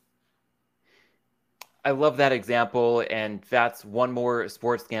 I love that example, and that's one more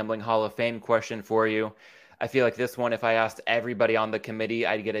Sports Gambling Hall of Fame question for you. I feel like this one, if I asked everybody on the committee,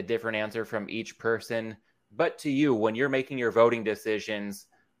 I'd get a different answer from each person. But to you, when you're making your voting decisions,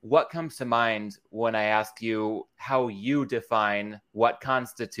 what comes to mind when I ask you how you define what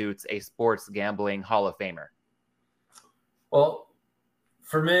constitutes a Sports Gambling Hall of Famer? Well,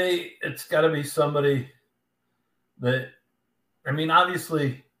 for me, it's got to be somebody that, I mean,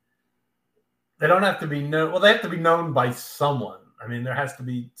 obviously, they don't have to be known. Well, they have to be known by someone. I mean, there has to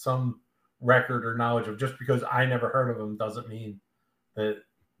be some record or knowledge of. Just because I never heard of them doesn't mean that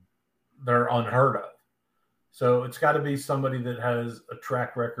they're unheard of. So it's got to be somebody that has a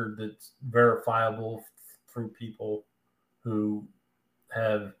track record that's verifiable through people who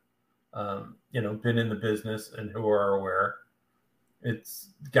have, been in the business and who are aware.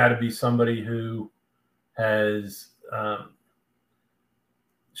 It's got to be somebody who has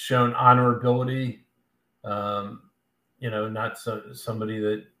shown honorability, not somebody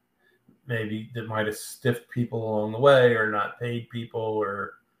that might have stiffed people along the way or not paid people,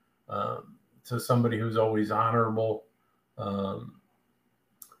 or to somebody who's always honorable,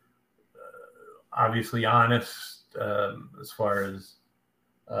 obviously honest, as far as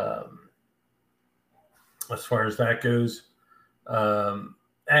that goes,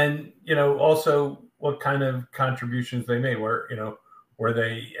 and also what kind of contributions they made. Were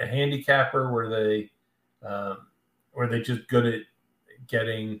they a handicapper? Were they just good at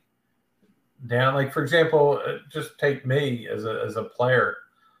getting down. Like, for example, just take me as a player.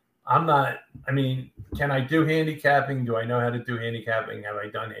 I'm not, I mean, can I do handicapping? Do I know how to do handicapping? Have I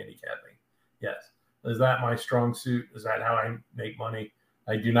done handicapping? Yes. Is that my strong suit? Is that how I make money?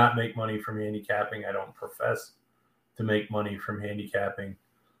 I do not make money from handicapping. I don't profess to make money from handicapping.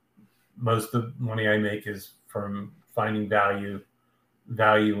 Most of the money I make is from finding value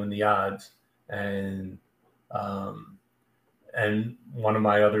in the odds. And one of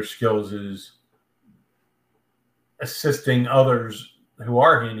my other skills is assisting others who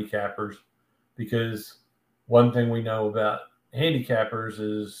are handicappers, because one thing we know about handicappers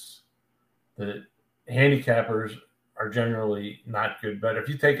is that handicappers are generally not good better. If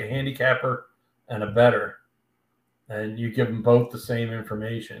you take a handicapper and a bettor and you give them both the same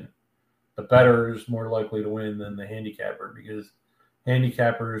information, the bettor is more likely to win than the handicapper, because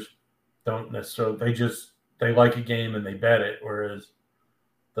handicappers don't necessarily, they like a game and they bet it, whereas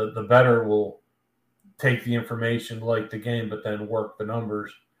the bettor will take the information, like the game, but then work the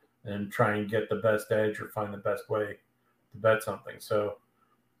numbers and try and get the best edge or find the best way to bet something. So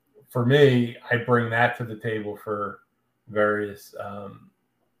for me, I bring that to the table for various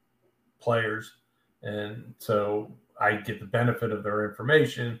players. And so I get the benefit of their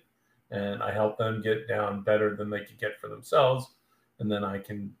information and I help them get down better than they could get for themselves. And then I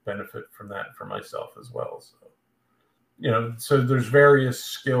can benefit from that for myself as well. So, so there's various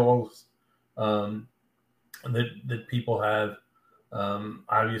skills that people have.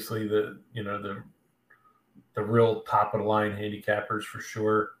 Obviously the real top of the line handicappers for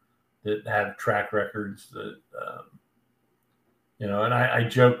sure that have track records that, and I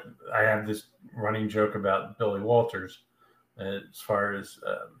joke, I have this running joke about Billy Walters as far as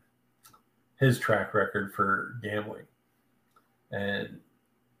his track record for gambling. And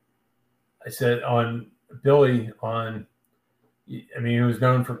I said on Billy, he was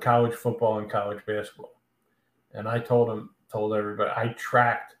known for college football and college basketball. And I told everybody, I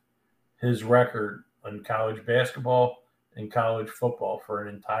tracked his record on college basketball and college football for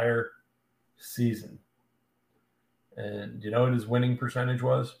an entire season. And you know what his winning percentage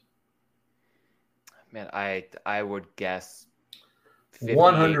was? Man, I would guess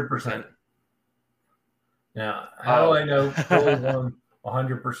 100%. Now, how do I know Billy won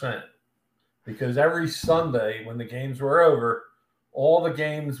 100%? Because every Sunday when the games were over, all the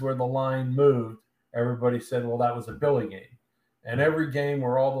games where the line moved, everybody said, well, that was a Billy game. And every game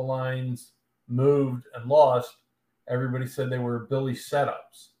where all the lines moved and lost, everybody said they were Billy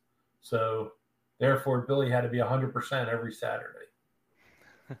setups. So therefore, Billy had to be 100% every Saturday.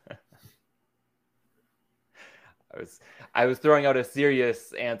 I was throwing out a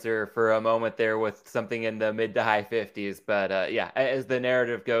serious answer for a moment there with something in the mid to high 50s. But as the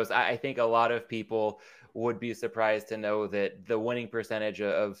narrative goes, I think a lot of people would be surprised to know that the winning percentage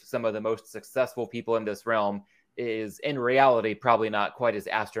of some of the most successful people in this realm is in reality probably not quite as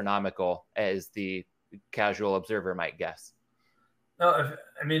astronomical as the casual observer might guess. No,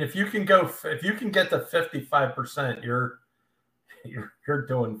 if you can get to 55%, you're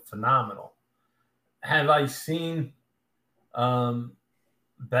doing phenomenal. Have I seen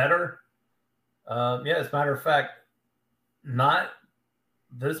better? Yeah, as a matter of fact, not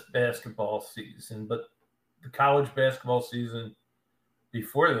this basketball season, but the college basketball season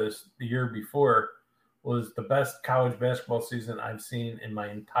before this, the year before, was the best college basketball season I've seen in my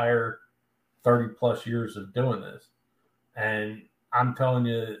entire 30 plus years of doing this. And I'm telling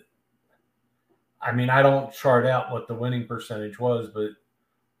you, I don't chart out what the winning percentage was, but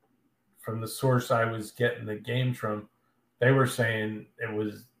from the source I was getting the games from, they were saying it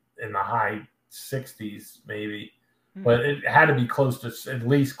was in the high 60s maybe, but it had to be at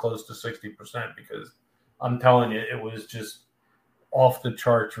least close to 60%, because I'm telling you, it was just off the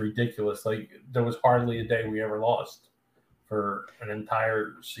charts ridiculous. Like, there was hardly a day we ever lost for an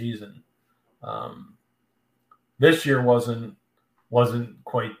entire season. This year wasn't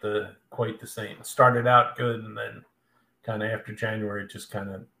quite the same. It started out good, and then kind of after January, it just kind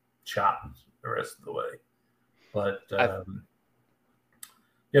of chopped the rest of the way. But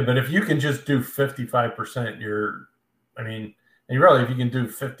but if you can just do 55%, if you can do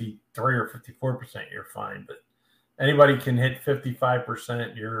 53 or 54%, you're fine. But anybody can hit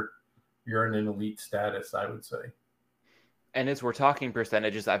 55%, you're in an elite status, I would say. And as we're talking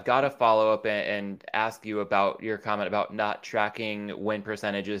percentages, I've got to follow up and ask you about your comment about not tracking win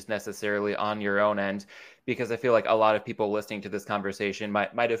percentages necessarily on your own end, because I feel like a lot of people listening to this conversation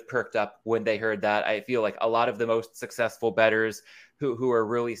might have perked up when they heard that. I feel like a lot of the most successful bettors who are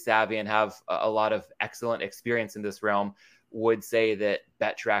really savvy and have a lot of excellent experience in this realm would say that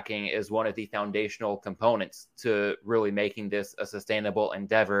bet tracking is one of the foundational components to really making this a sustainable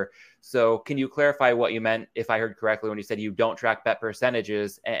endeavor. So can you clarify what you meant, if I heard correctly, when you said you don't track bet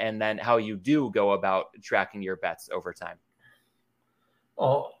percentages, and then how you do go about tracking your bets over time?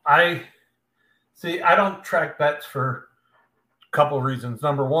 Well, I don't track bets for a couple of reasons.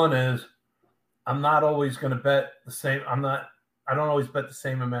 Number one is I'm not always going to bet the same. I don't always bet the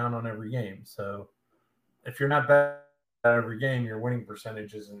same amount on every game. So if you're not betting every game, your winning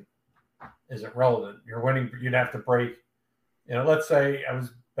percentage isn't relevant. You'd have to break, let's say I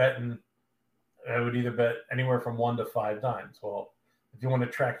would either bet anywhere from 1 to 5 times. Well, if you want to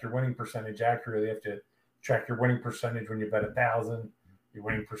track your winning percentage accurately, you have to track your winning percentage when you bet 1,000, your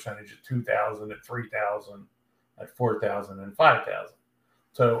winning percentage at 2,000, at 3,000, at 4,000, and 5,000.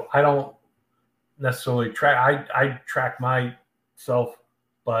 So I don't necessarily track. I track myself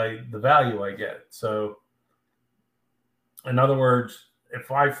by the value I get. So in other words, if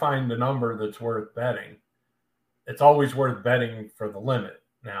I find a number that's worth betting, it's always worth betting for the limit.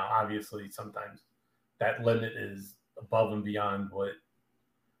 Now, obviously, sometimes that limit is above and beyond what,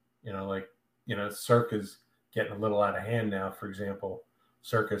 Circa's getting a little out of hand now. For example,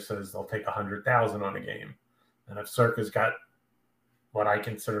 Circa says they'll take 100,000 on a game. And if Circa's got what I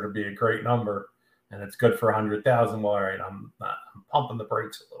consider to be a great number and it's good for 100,000, well, all right, I'm pumping the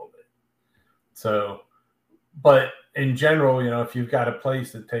brakes a little bit. So, but in general, if you've got a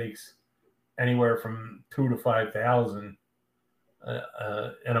place that takes anywhere from 2,000 to 5,000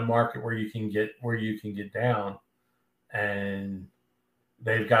 in a market where you can get down, and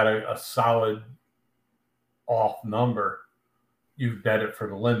they've got a solid off number, you bet it for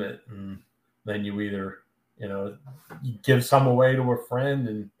the limit, and then you either you give some away to a friend,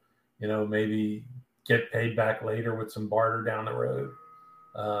 and maybe get paid back later with some barter down the road,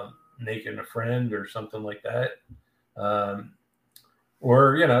 making a friend or something like that.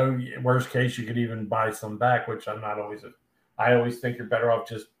 Or, worst case, you could even buy some back, which I'm not always. I always think you're better off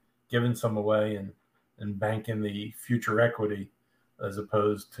just giving some away and banking the future equity, as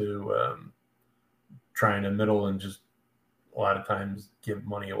opposed to trying to middle and just a lot of times give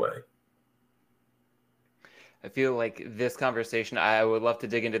money away. I feel like this conversation, I would love to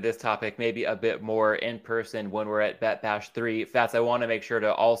dig into this topic maybe a bit more in person when we're at Bet Bash 3. Fats, I want to make sure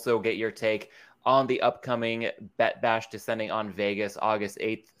to also get your take on the upcoming Bet Bash descending on Vegas, August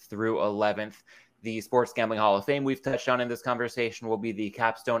 8th through 11th. The Sports Gambling Hall of Fame we've touched on in this conversation will be the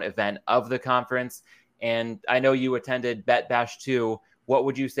capstone event of the conference. And I know you attended Bet Bash 2. What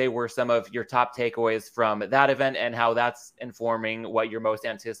would you say were some of your top takeaways from that event and how that's informing what you're most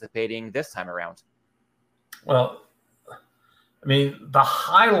anticipating this time around? Well, I mean, the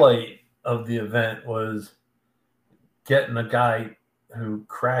highlight of the event was getting a guy who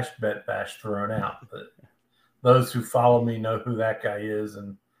crashed Bet Bash thrown out. But those who follow me know who that guy is, and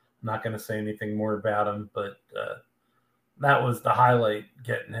I'm not going to say anything more about him, but that was the highlight,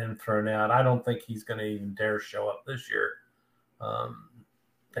 getting him thrown out. I don't think he's going to even dare show up this year.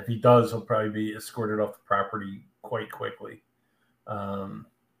 If he does, he'll probably be escorted off the property quite quickly.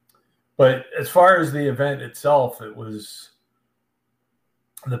 But as far as the event itself, it was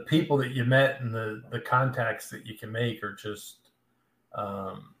the people that you met and the contacts that you can make are just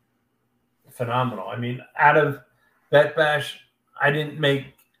phenomenal. I mean, out of Bet Bash, I didn't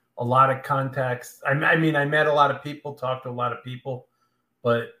make a lot of contacts. I met a lot of people, talked to a lot of people,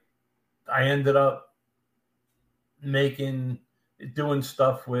 but I ended up doing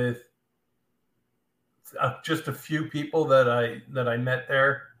stuff with just a few people that I met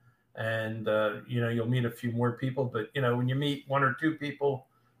there. And, you'll meet a few more people, but, when you meet 1 or 2 people,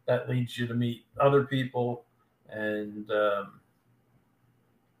 that leads you to meet other people. And,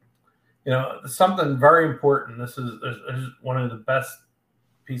 something very important. This is one of the best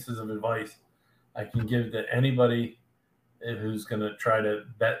pieces of advice I can give to anybody who's going to try to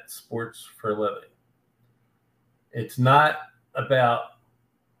bet sports for a living. It's not about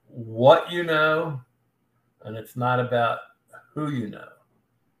what you know, and it's not about who you know.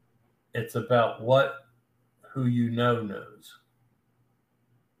 It's about who you know knows.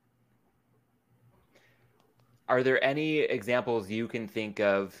 Are there any examples you can think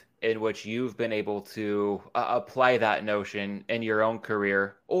of in which you've been able to apply that notion in your own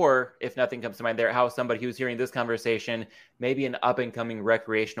career? Or if nothing comes to mind there, how somebody who's hearing this conversation, maybe an up-and-coming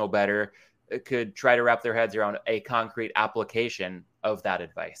recreational bettor, could try to wrap their heads around a concrete application of that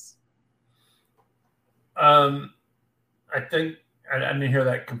advice? I think I didn't hear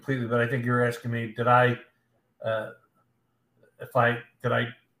that completely, but I think you're asking me, would I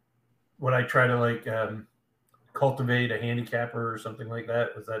try to cultivate a handicapper or something like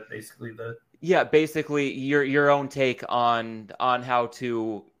that. Was that basically the? Yeah, basically your own take on how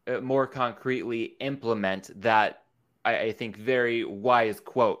to more concretely implement that, I think, very wise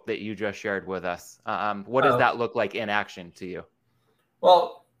quote that you just shared with us. What does that look like in action to you?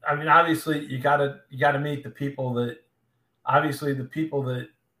 Well, I mean, obviously you gotta meet the people that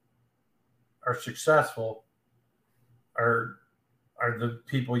are successful are the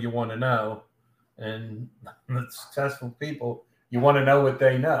people you want to know, and the successful people, you want to know what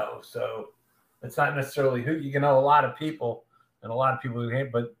they know. So it's not necessarily who you can know a lot of people and a lot of people who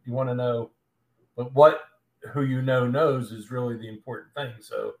hate, but you want to know, but who you know knows is really the important thing.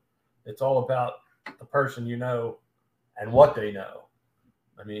 So it's all about the person you know and what they know.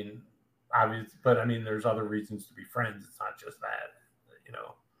 I mean, obviously, but I mean, there's other reasons to be friends. It's not just that, you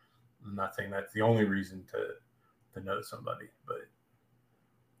know. I'm not saying that's the only reason to know somebody, but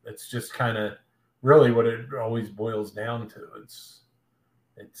it's just kind of really what it always boils down to.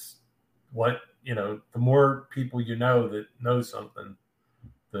 It's what, you know, the more people you know that know something,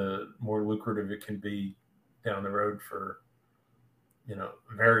 the more lucrative it can be down the road for, you know,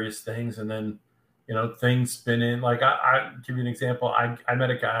 various things. And then, you know, things spin in. Like I give you an example. I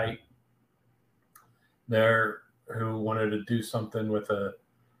met a guy there who wanted to do something with a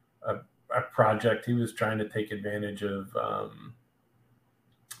project. He was trying to take advantage of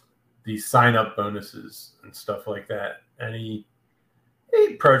these sign-up bonuses and stuff like that. And he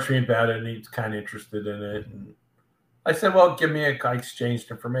approached me about it, and he's kind of interested in it. And I said, well, I exchanged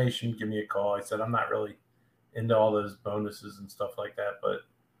information. Give me a call. I said, I'm not really into all those bonuses and stuff like that, but,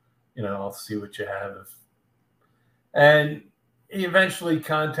 you know, I'll see what you have. And he eventually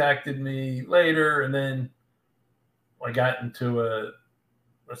contacted me later, and then I got into a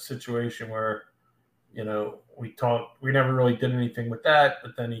situation where, you know, we talked. We never really did anything with that,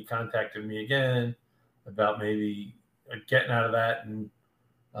 but then he contacted me again about maybe getting out of that and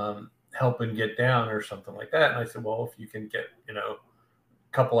helping get down or something like that. And I said, well, if you can get, you know,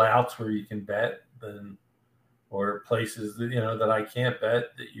 a couple outs where you can bet, then, or places that, you know, that I can't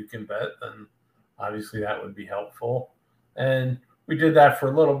bet that you can bet, then obviously that would be helpful. And we did that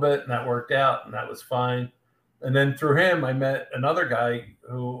for a little bit, and that worked out, and that was fine. And then through him, I met another guy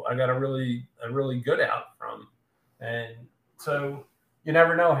who I got a really good out from. And so you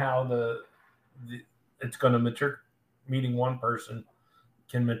never know how it's going to matriculate. Meeting one person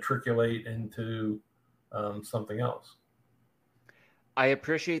can matriculate into something else. I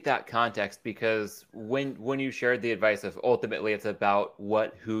appreciate that context, because when you shared the advice of ultimately it's about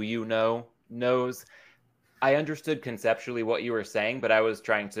who you know knows, I understood conceptually what you were saying, but I was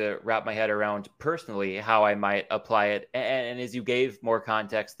trying to wrap my head around personally how I might apply it. And as you gave more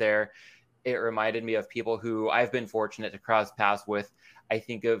context there, it reminded me of people who I've been fortunate to cross paths with. I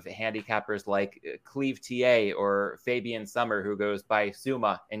think of handicappers like Cleve TA or Fabian Summer, who goes by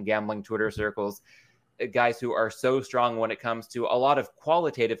Suma in gambling Twitter circles, guys who are so strong when it comes to a lot of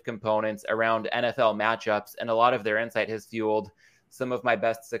qualitative components around NFL matchups, and a lot of their insight has fueled some of my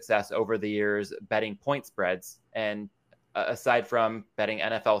best success over the years betting point spreads. And aside from betting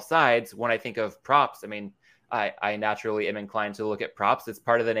NFL sides, when I think of props, I mean, I naturally am inclined to look at props. It's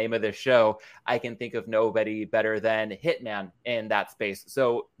part of the name of this show. I can think of nobody better than Hitman in that space.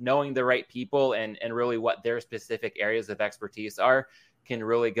 So knowing the right people and really what their specific areas of expertise are can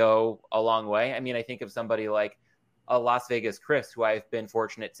really go a long way. I mean, I think of somebody like a Las Vegas Chris, who I've been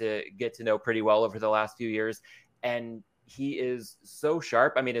fortunate to get to know pretty well over the last few years. And he is so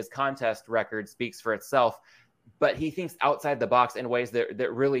sharp. I mean, his contest record speaks for itself, but he thinks outside the box in ways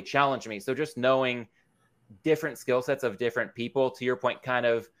that really challenge me. So just knowing different skill sets of different people, to your point, kind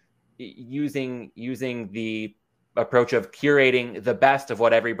of using the approach of curating the best of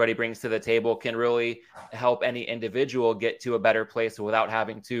what everybody brings to the table can really help any individual get to a better place without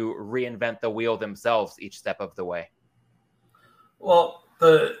having to reinvent the wheel themselves each step of the way. Well,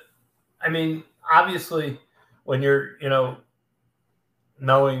 I mean, obviously when you're, you know,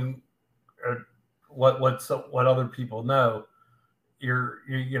 knowing what other people know,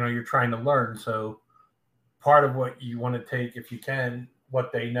 you're trying to learn. So part of what you want to take, if you can,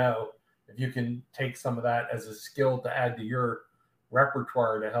 what they know, if you can take some of that as a skill to add to your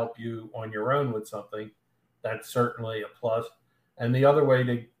repertoire to help you on your own with something, that's certainly a plus. And the other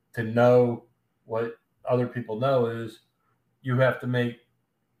way to know what other people know is you have to make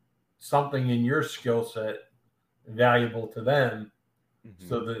something in your skill set valuable to them,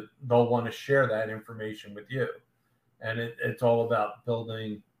 so that they'll want to share that information with you. And it's all about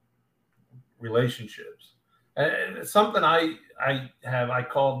building relationships. And it's something I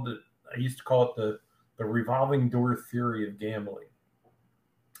used to call it the revolving door theory of gambling.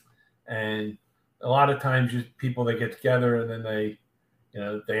 And a lot of times people that get together and then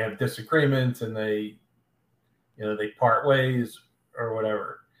they have disagreements and they part ways or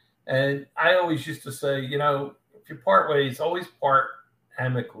whatever. And I always used to say, if you part ways, always part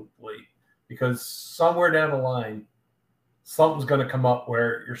amicably, because somewhere down the line, something's going to come up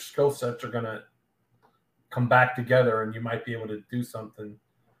where your skill sets are going to come back together and you might be able to do something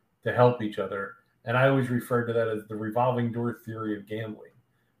to help each other. And I always refer to that as the revolving door theory of gambling,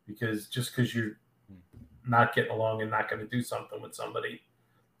 because just because you're not getting along and not going to do something with somebody,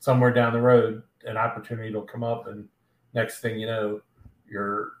 somewhere down the road, an opportunity will come up, and next thing you know,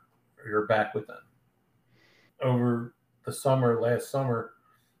 you're back with them. Over the last summer,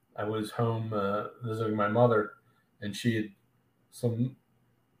 I was home visiting my mother, and she had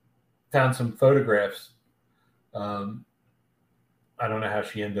found some photographs. I don't know how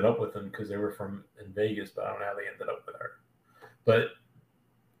she ended up with them because they were in Vegas, but I don't know how they ended up with her. But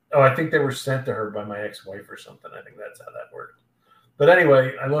I think they were sent to her by my ex-wife or something. I think that's how that worked. But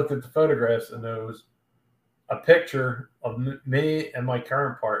anyway, I looked at the photographs, and there was a picture of me and my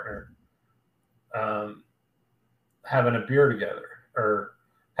current partner having a beer together or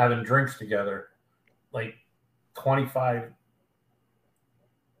having drinks together like 25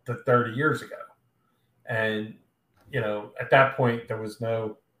 to 30 years ago. And, at that point, there was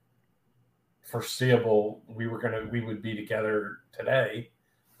no foreseeable we would be together today.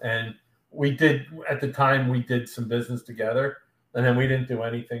 And at the time, we did some business together, and then we didn't do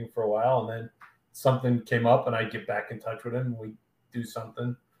anything for a while. And then something came up, and I'd get back in touch with him, and we'd do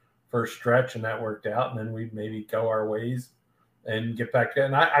something for a stretch, and that worked out. And then we'd maybe go our ways and get back in.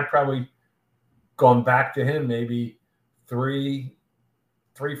 And I probably gone back to him maybe three,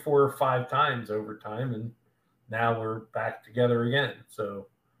 4 or 5 times over time. And now we're back together again. So,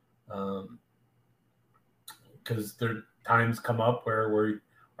 because there times come up where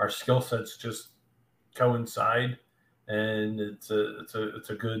our skill sets just coincide, and it's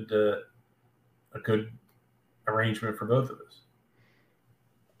a good arrangement for both of us.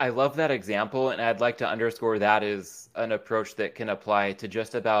 I love that example, and I'd like to underscore that is an approach that can apply to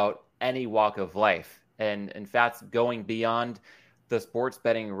just about any walk of life. And in fact, going beyond the sports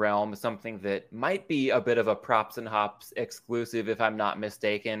betting realm, something that might be a bit of a props and hops exclusive, if I'm not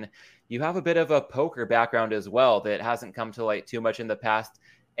mistaken. You have a bit of a poker background as well that hasn't come to light too much in the past.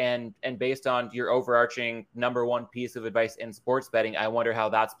 And based on your overarching number one piece of advice in sports betting, I wonder how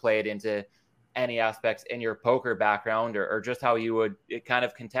that's played into any aspects in your poker background, or just how you would kind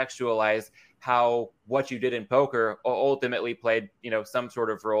of contextualize how what you did in poker ultimately played, some sort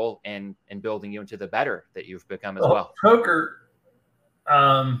of role in building you into the better that you've become as well. Poker.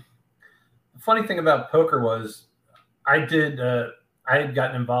 The funny thing about poker was I had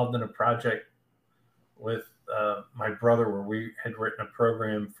gotten involved in a project with my brother where we had written a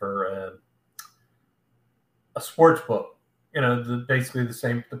program for a sports book, basically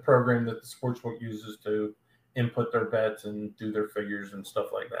the program that the sports book uses to input their bets and do their figures and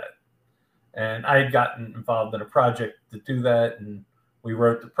stuff like that. And I had gotten involved in a project to do that, and we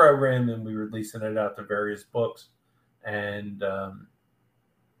wrote the program and we were releasing it out to various books. And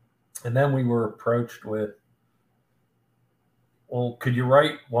then we were approached with, well, could you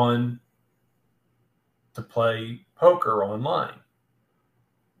write one to play poker online?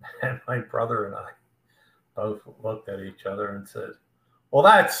 And my brother and I both looked at each other and said, well,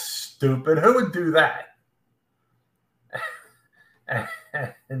 that's stupid. Who would do that?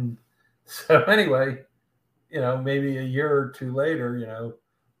 And so anyway, maybe a year or two later,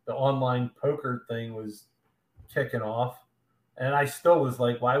 the online poker thing was kicking off. And I still was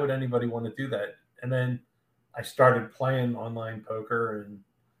like, why would anybody want to do that? And then I started playing online poker, and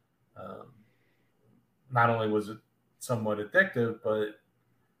not only was it somewhat addictive, but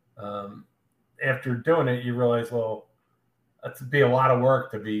after doing it, you realize, well, that'd be a lot of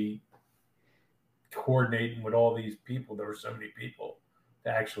work to be coordinating with all these people. There were so many people to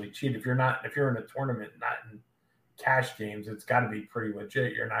actually cheat. If you're in a tournament, not in cash games, it's got to be pretty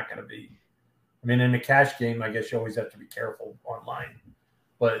legit. You're not going to be. I mean, in a cash game, I guess you always have to be careful online,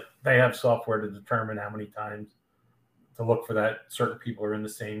 but they have software to determine how many times to look for that certain people are in the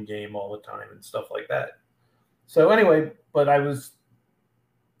same game all the time and stuff like that. So anyway,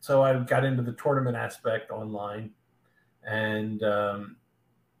 so I got into the tournament aspect online, and I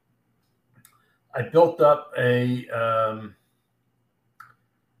built up they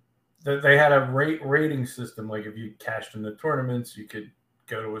had a rating system. Like if you cashed in the tournaments, you could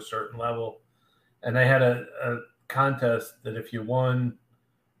go to a certain level. And they had a contest that if you won,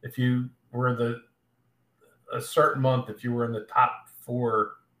 if you were a certain month, if you were in the top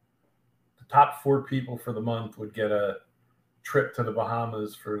four people for the month would get a trip to the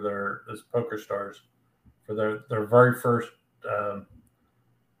Bahamas for as Poker Stars for their very first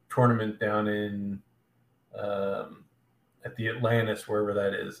tournament down in at the Atlantis, wherever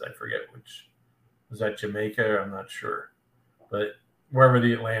that is. I forget which. Was that Jamaica? I'm not sure, but wherever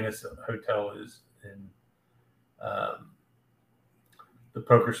the Atlantis hotel is in the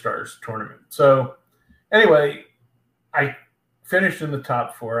Poker Stars tournament. So anyway, I finished in the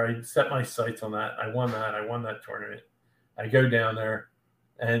top 4. I set my sights on that. I won that tournament. I go down there,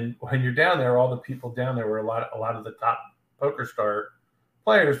 and when you're down there, all the people down there were a lot of the top Poker Star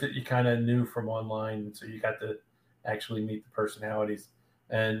players that you kind of knew from online, so you got to actually meet the personalities.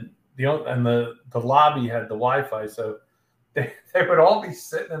 And the lobby had the Wi-Fi, so they would all be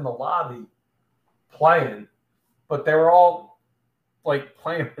sitting in the lobby playing, but they were all like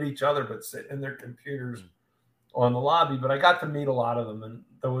playing with each other, but sitting in their computers on the lobby. But I got to meet a lot of them, and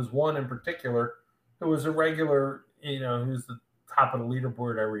there was one in particular who was a regular, who's the top of the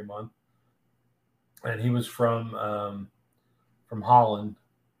leaderboard every month, and he was from Holland,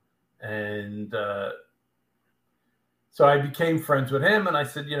 and so I became friends with him, and I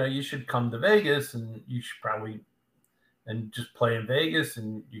said, you should come to Vegas, and you should probably and just play in Vegas,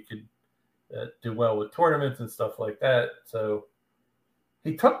 and you could do well with tournaments and stuff like that. So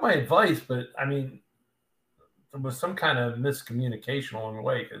he took my advice, but I mean, there was some kind of miscommunication along the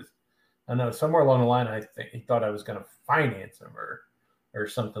way, because I know somewhere along the line, I think he thought I was going to finance him or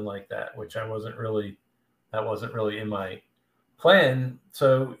something like that, which that wasn't really in my plan.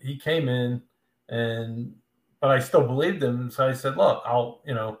 So he came in, but I still believed him. So I said, look,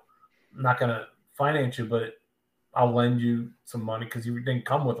 I'm not going to finance you, but I'll lend you some money, because he didn't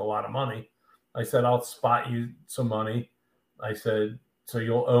come with a lot of money. I said, I'll spot you some money. I said, so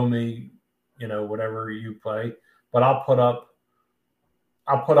you'll owe me, whatever you play, but I'll put up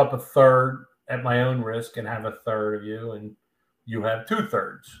a third at my own risk and have a third of you, and you have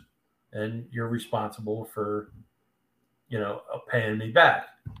 2/3, and you're responsible for, paying me back.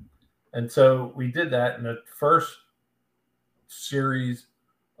 And so we did that in the first series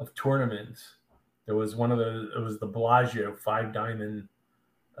of tournaments. There was it was the Bellagio 5-diamond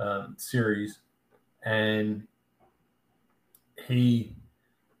series, and he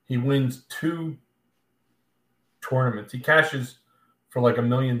wins 2 tournaments. He cashes for like $1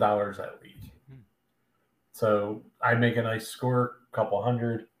 million that week. So I make a nice score, a couple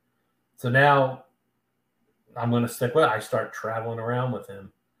hundred. So now I'm going to stick with it. I start traveling around with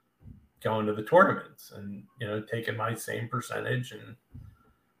him, going to the tournaments, and taking my same percentage, and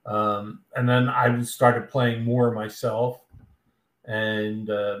then I started playing more myself, and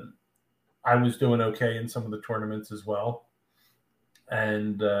I was doing okay in some of the tournaments as well.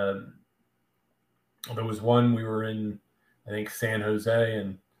 And there was one we were in, I think San Jose,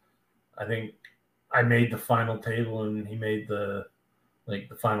 and I think I made the final table, and he made the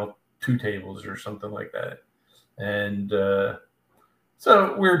final 2 tables or something like that. And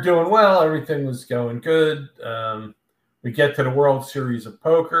so we were doing well. Everything was going good. We get to the World Series of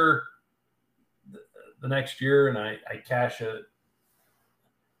Poker the next year, and I cash a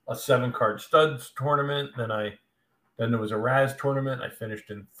 7-card studs tournament. Then there was a Raz tournament. I finished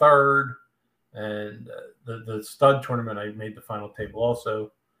in 3rd, and the stud tournament, I made the final table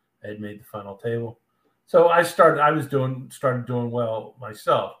also. I had made the final table. So I started doing well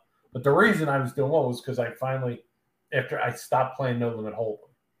myself. But the reason I was doing well was because I finally, after I stopped playing No Limit Hold'em,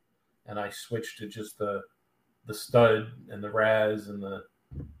 and I switched to just the stud and the Raz and the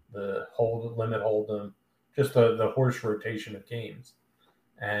limit Hold'em, just the horse rotation of games.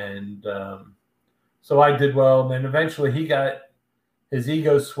 And so I did well. And then eventually his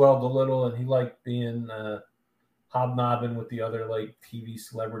ego swelled a little, and he liked being hobnobbing with the other TV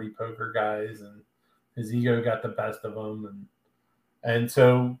celebrity poker guys, and his ego got the best of him. And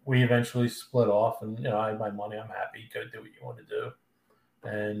so we eventually split off, and I had my money. I'm happy. Go do what you want to do.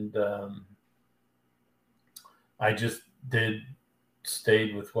 And I just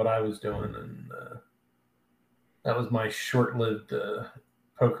stayed with what I was doing, and that was my short-lived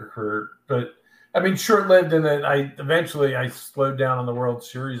poker career. But I mean, short-lived in that I slowed down on the World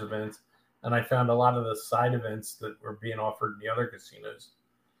Series events, and I found a lot of the side events that were being offered in the other casinos,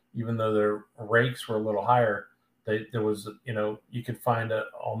 even though their rates were a little higher. There was, you could find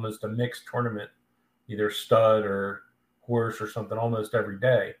almost a mixed tournament, either stud or horse or something, almost every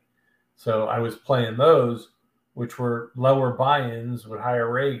day. So I was playing those, which were lower buy-ins with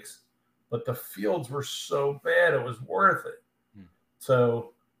higher rates, but the fields were so bad it was worth it.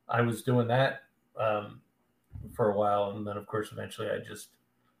 So I was doing that for a while, and then of course eventually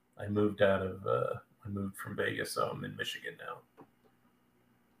I moved from Vegas, so I'm in Michigan now.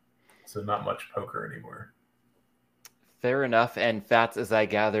 So not much poker anymore. Fair enough. And Fats, as I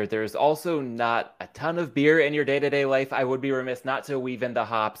gather, there's also not a ton of beer in your day-to-day life. I would be remiss not to weave in the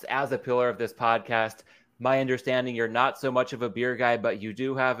hops as a pillar of this podcast. My understanding, you're not so much of a beer guy, but you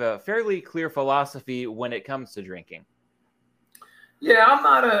do have a fairly clear philosophy when it comes to drinking. Yeah, I'm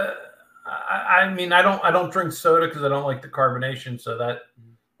not I don't drink soda because I don't like the carbonation. So that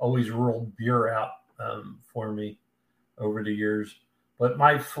always ruled beer out for me over the years. But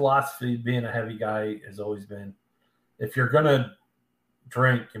my philosophy, being a heavy guy, has always been, if you're going to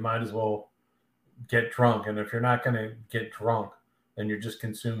drink, you might as well get drunk. And if you're not going to get drunk, then you're just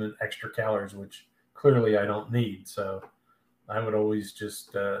consuming extra calories, which clearly I don't need. So I would always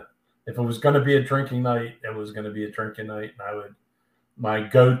just, if it was going to be a drinking night, it was going to be a drinking night. And my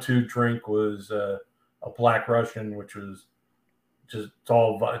go-to drink was a Black Russian, which was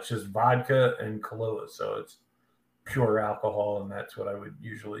it's just vodka and Kahlua. So it's pure alcohol. And that's what I would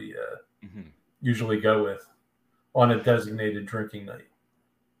usually go with on a designated drinking night.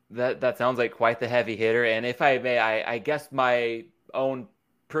 That sounds like quite the heavy hitter. And if I may, I guess my own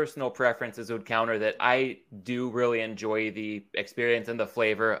personal preferences would counter that. I do really enjoy the experience and the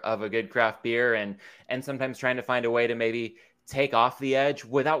flavor of a good craft beer, and sometimes trying to find a way to maybe take off the edge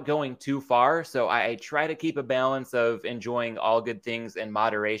without going too far. So I try to keep a balance of enjoying all good things in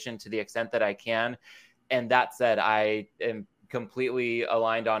moderation to the extent that I can. And that said, I am completely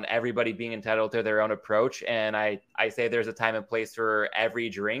aligned on everybody being entitled to their own approach. And I say there's a time and place for every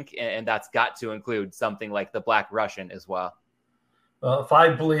drink, and that's got to include something like the Black Russian as well. Well, if I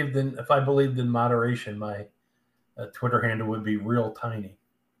believed in moderation, my Twitter handle would be Real Tiny.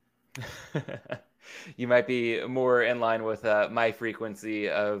 You might be more in line with my frequency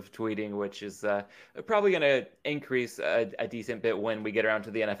of tweeting, which is probably going to increase a decent bit when we get around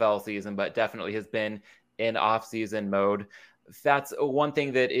to the NFL season, but definitely has been in off-season mode. That's one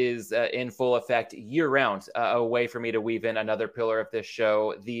thing that is in full effect year-round, a way for me to weave in another pillar of this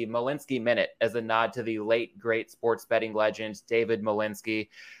show, the Malinsky Minute, as a nod to the late, great sports betting legend, David Malinsky.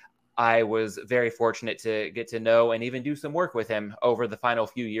 I was very fortunate to get to know and even do some work with him over the final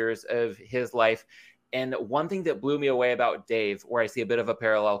few years of his life. And one thing that blew me away about Dave, where I see a bit of a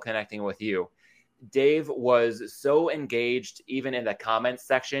parallel connecting with you, Dave was so engaged even in the comments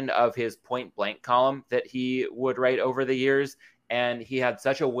section of his Point Blank column that he would write over the years. And he had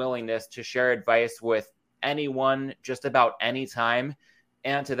such a willingness to share advice with anyone, just about any time.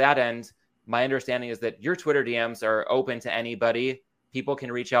 And to that end, my understanding is that your Twitter DMs are open to anybody. People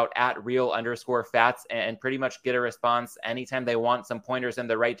can reach out at @real_Fats and pretty much get a response anytime they want some pointers in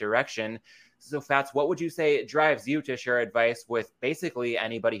the right direction. So Fats, what would you say drives you to share advice with basically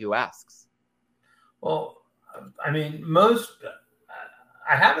anybody who asks? Well, I mean,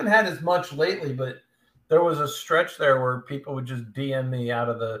 I haven't had as much lately, but there was a stretch there where people would just DM me out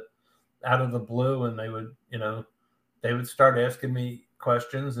of the blue, and they would start asking me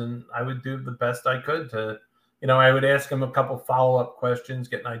questions, and I would do the best I could to, I would ask them a couple follow-up questions,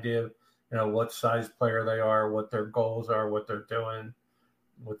 get an idea of, what size player they are, what their goals are, what they're doing,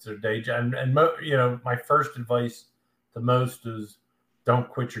 what's their day job. And my first advice to most is don't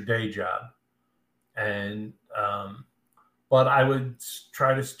quit your day job. And, but I would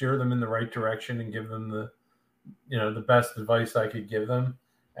try to steer them in the right direction and give them the best advice I could give them.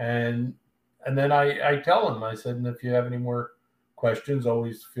 And then I tell them, I said, and if you have any more questions,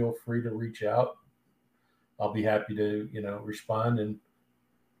 always feel free to reach out. I'll be happy to, respond. And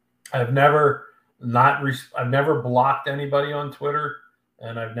I've never blocked anybody on Twitter,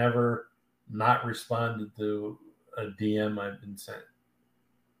 and I've never not responded to a DM I've been sent.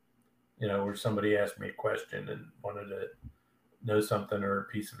 Where somebody asked me a question and wanted to know something or a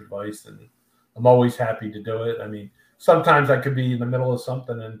piece of advice, and I'm always happy to do it. I mean, sometimes I could be in the middle of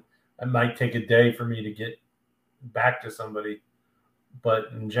something and it might take a day for me to get back to somebody, but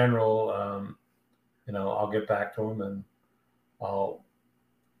in general, I'll get back to them and I'll,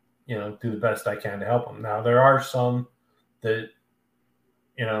 do the best I can to help them. Now, there are some that,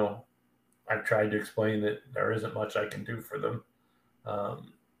 I've tried to explain that there isn't much I can do for them.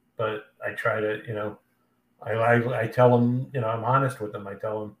 But I try to, I tell them, I'm honest with them. I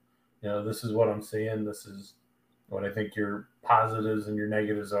tell them, this is what I'm seeing. This is what I think your positives and your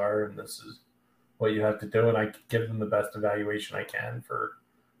negatives are. And this is what you have to do. And I give them the best evaluation I can for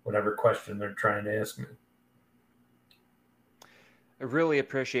whatever question they're trying to ask me. I really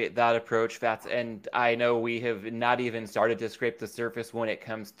appreciate that approach, Fats. And I know we have not even started to scrape the surface when it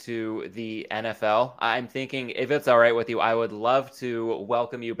comes to the NFL. I'm thinking, if it's all right with you, I would love to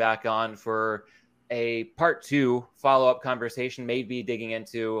welcome you back on for a part 2 follow-up conversation, maybe digging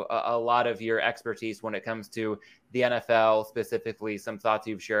into a lot of your expertise when it comes to the NFL, specifically some thoughts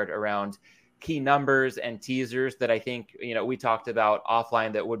you've shared around key numbers and teasers that I think, we talked about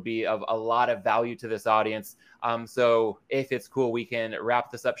offline that would be of a lot of value to this audience. So if it's cool, we can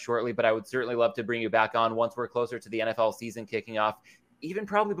wrap this up shortly, but I would certainly love to bring you back on once we're closer to the NFL season kicking off, even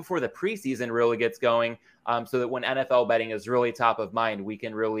probably before the preseason really gets going, so that when NFL betting is really top of mind, we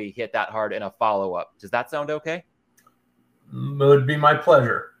can really hit that hard in a follow-up. Does that sound okay? It would be my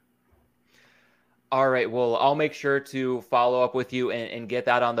pleasure. All right. Well, I'll make sure to follow up with you and get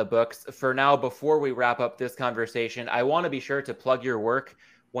that on the books. For now, before we wrap up this conversation, I want to be sure to plug your work.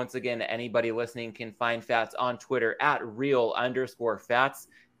 Once again, anybody listening can find Fats on Twitter at @real_Fats.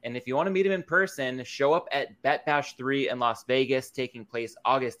 And if you want to meet him in person, show up at Bet Bash 3 in Las Vegas, taking place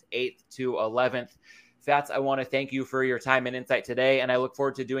August 8th to 11th. Fats, I want to thank you for your time and insight today, and I look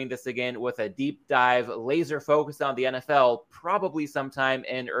forward to doing this again with a deep dive, laser focused on the NFL, probably sometime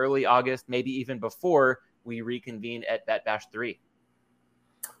in early August, maybe even before we reconvene at Bet Bash 3.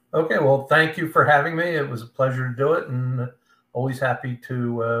 Okay, well, thank you for having me. It was a pleasure to do it, and always happy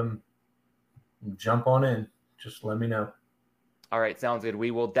to jump on in. Just let me know. All right, sounds good. We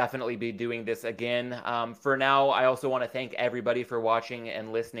will definitely be doing this again. For now, I also want to thank everybody for watching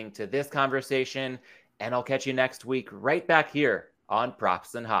and listening to this conversation. And I'll catch you next week right back here on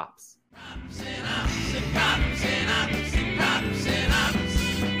Props and Hops. Props and Hops and Props and Hops.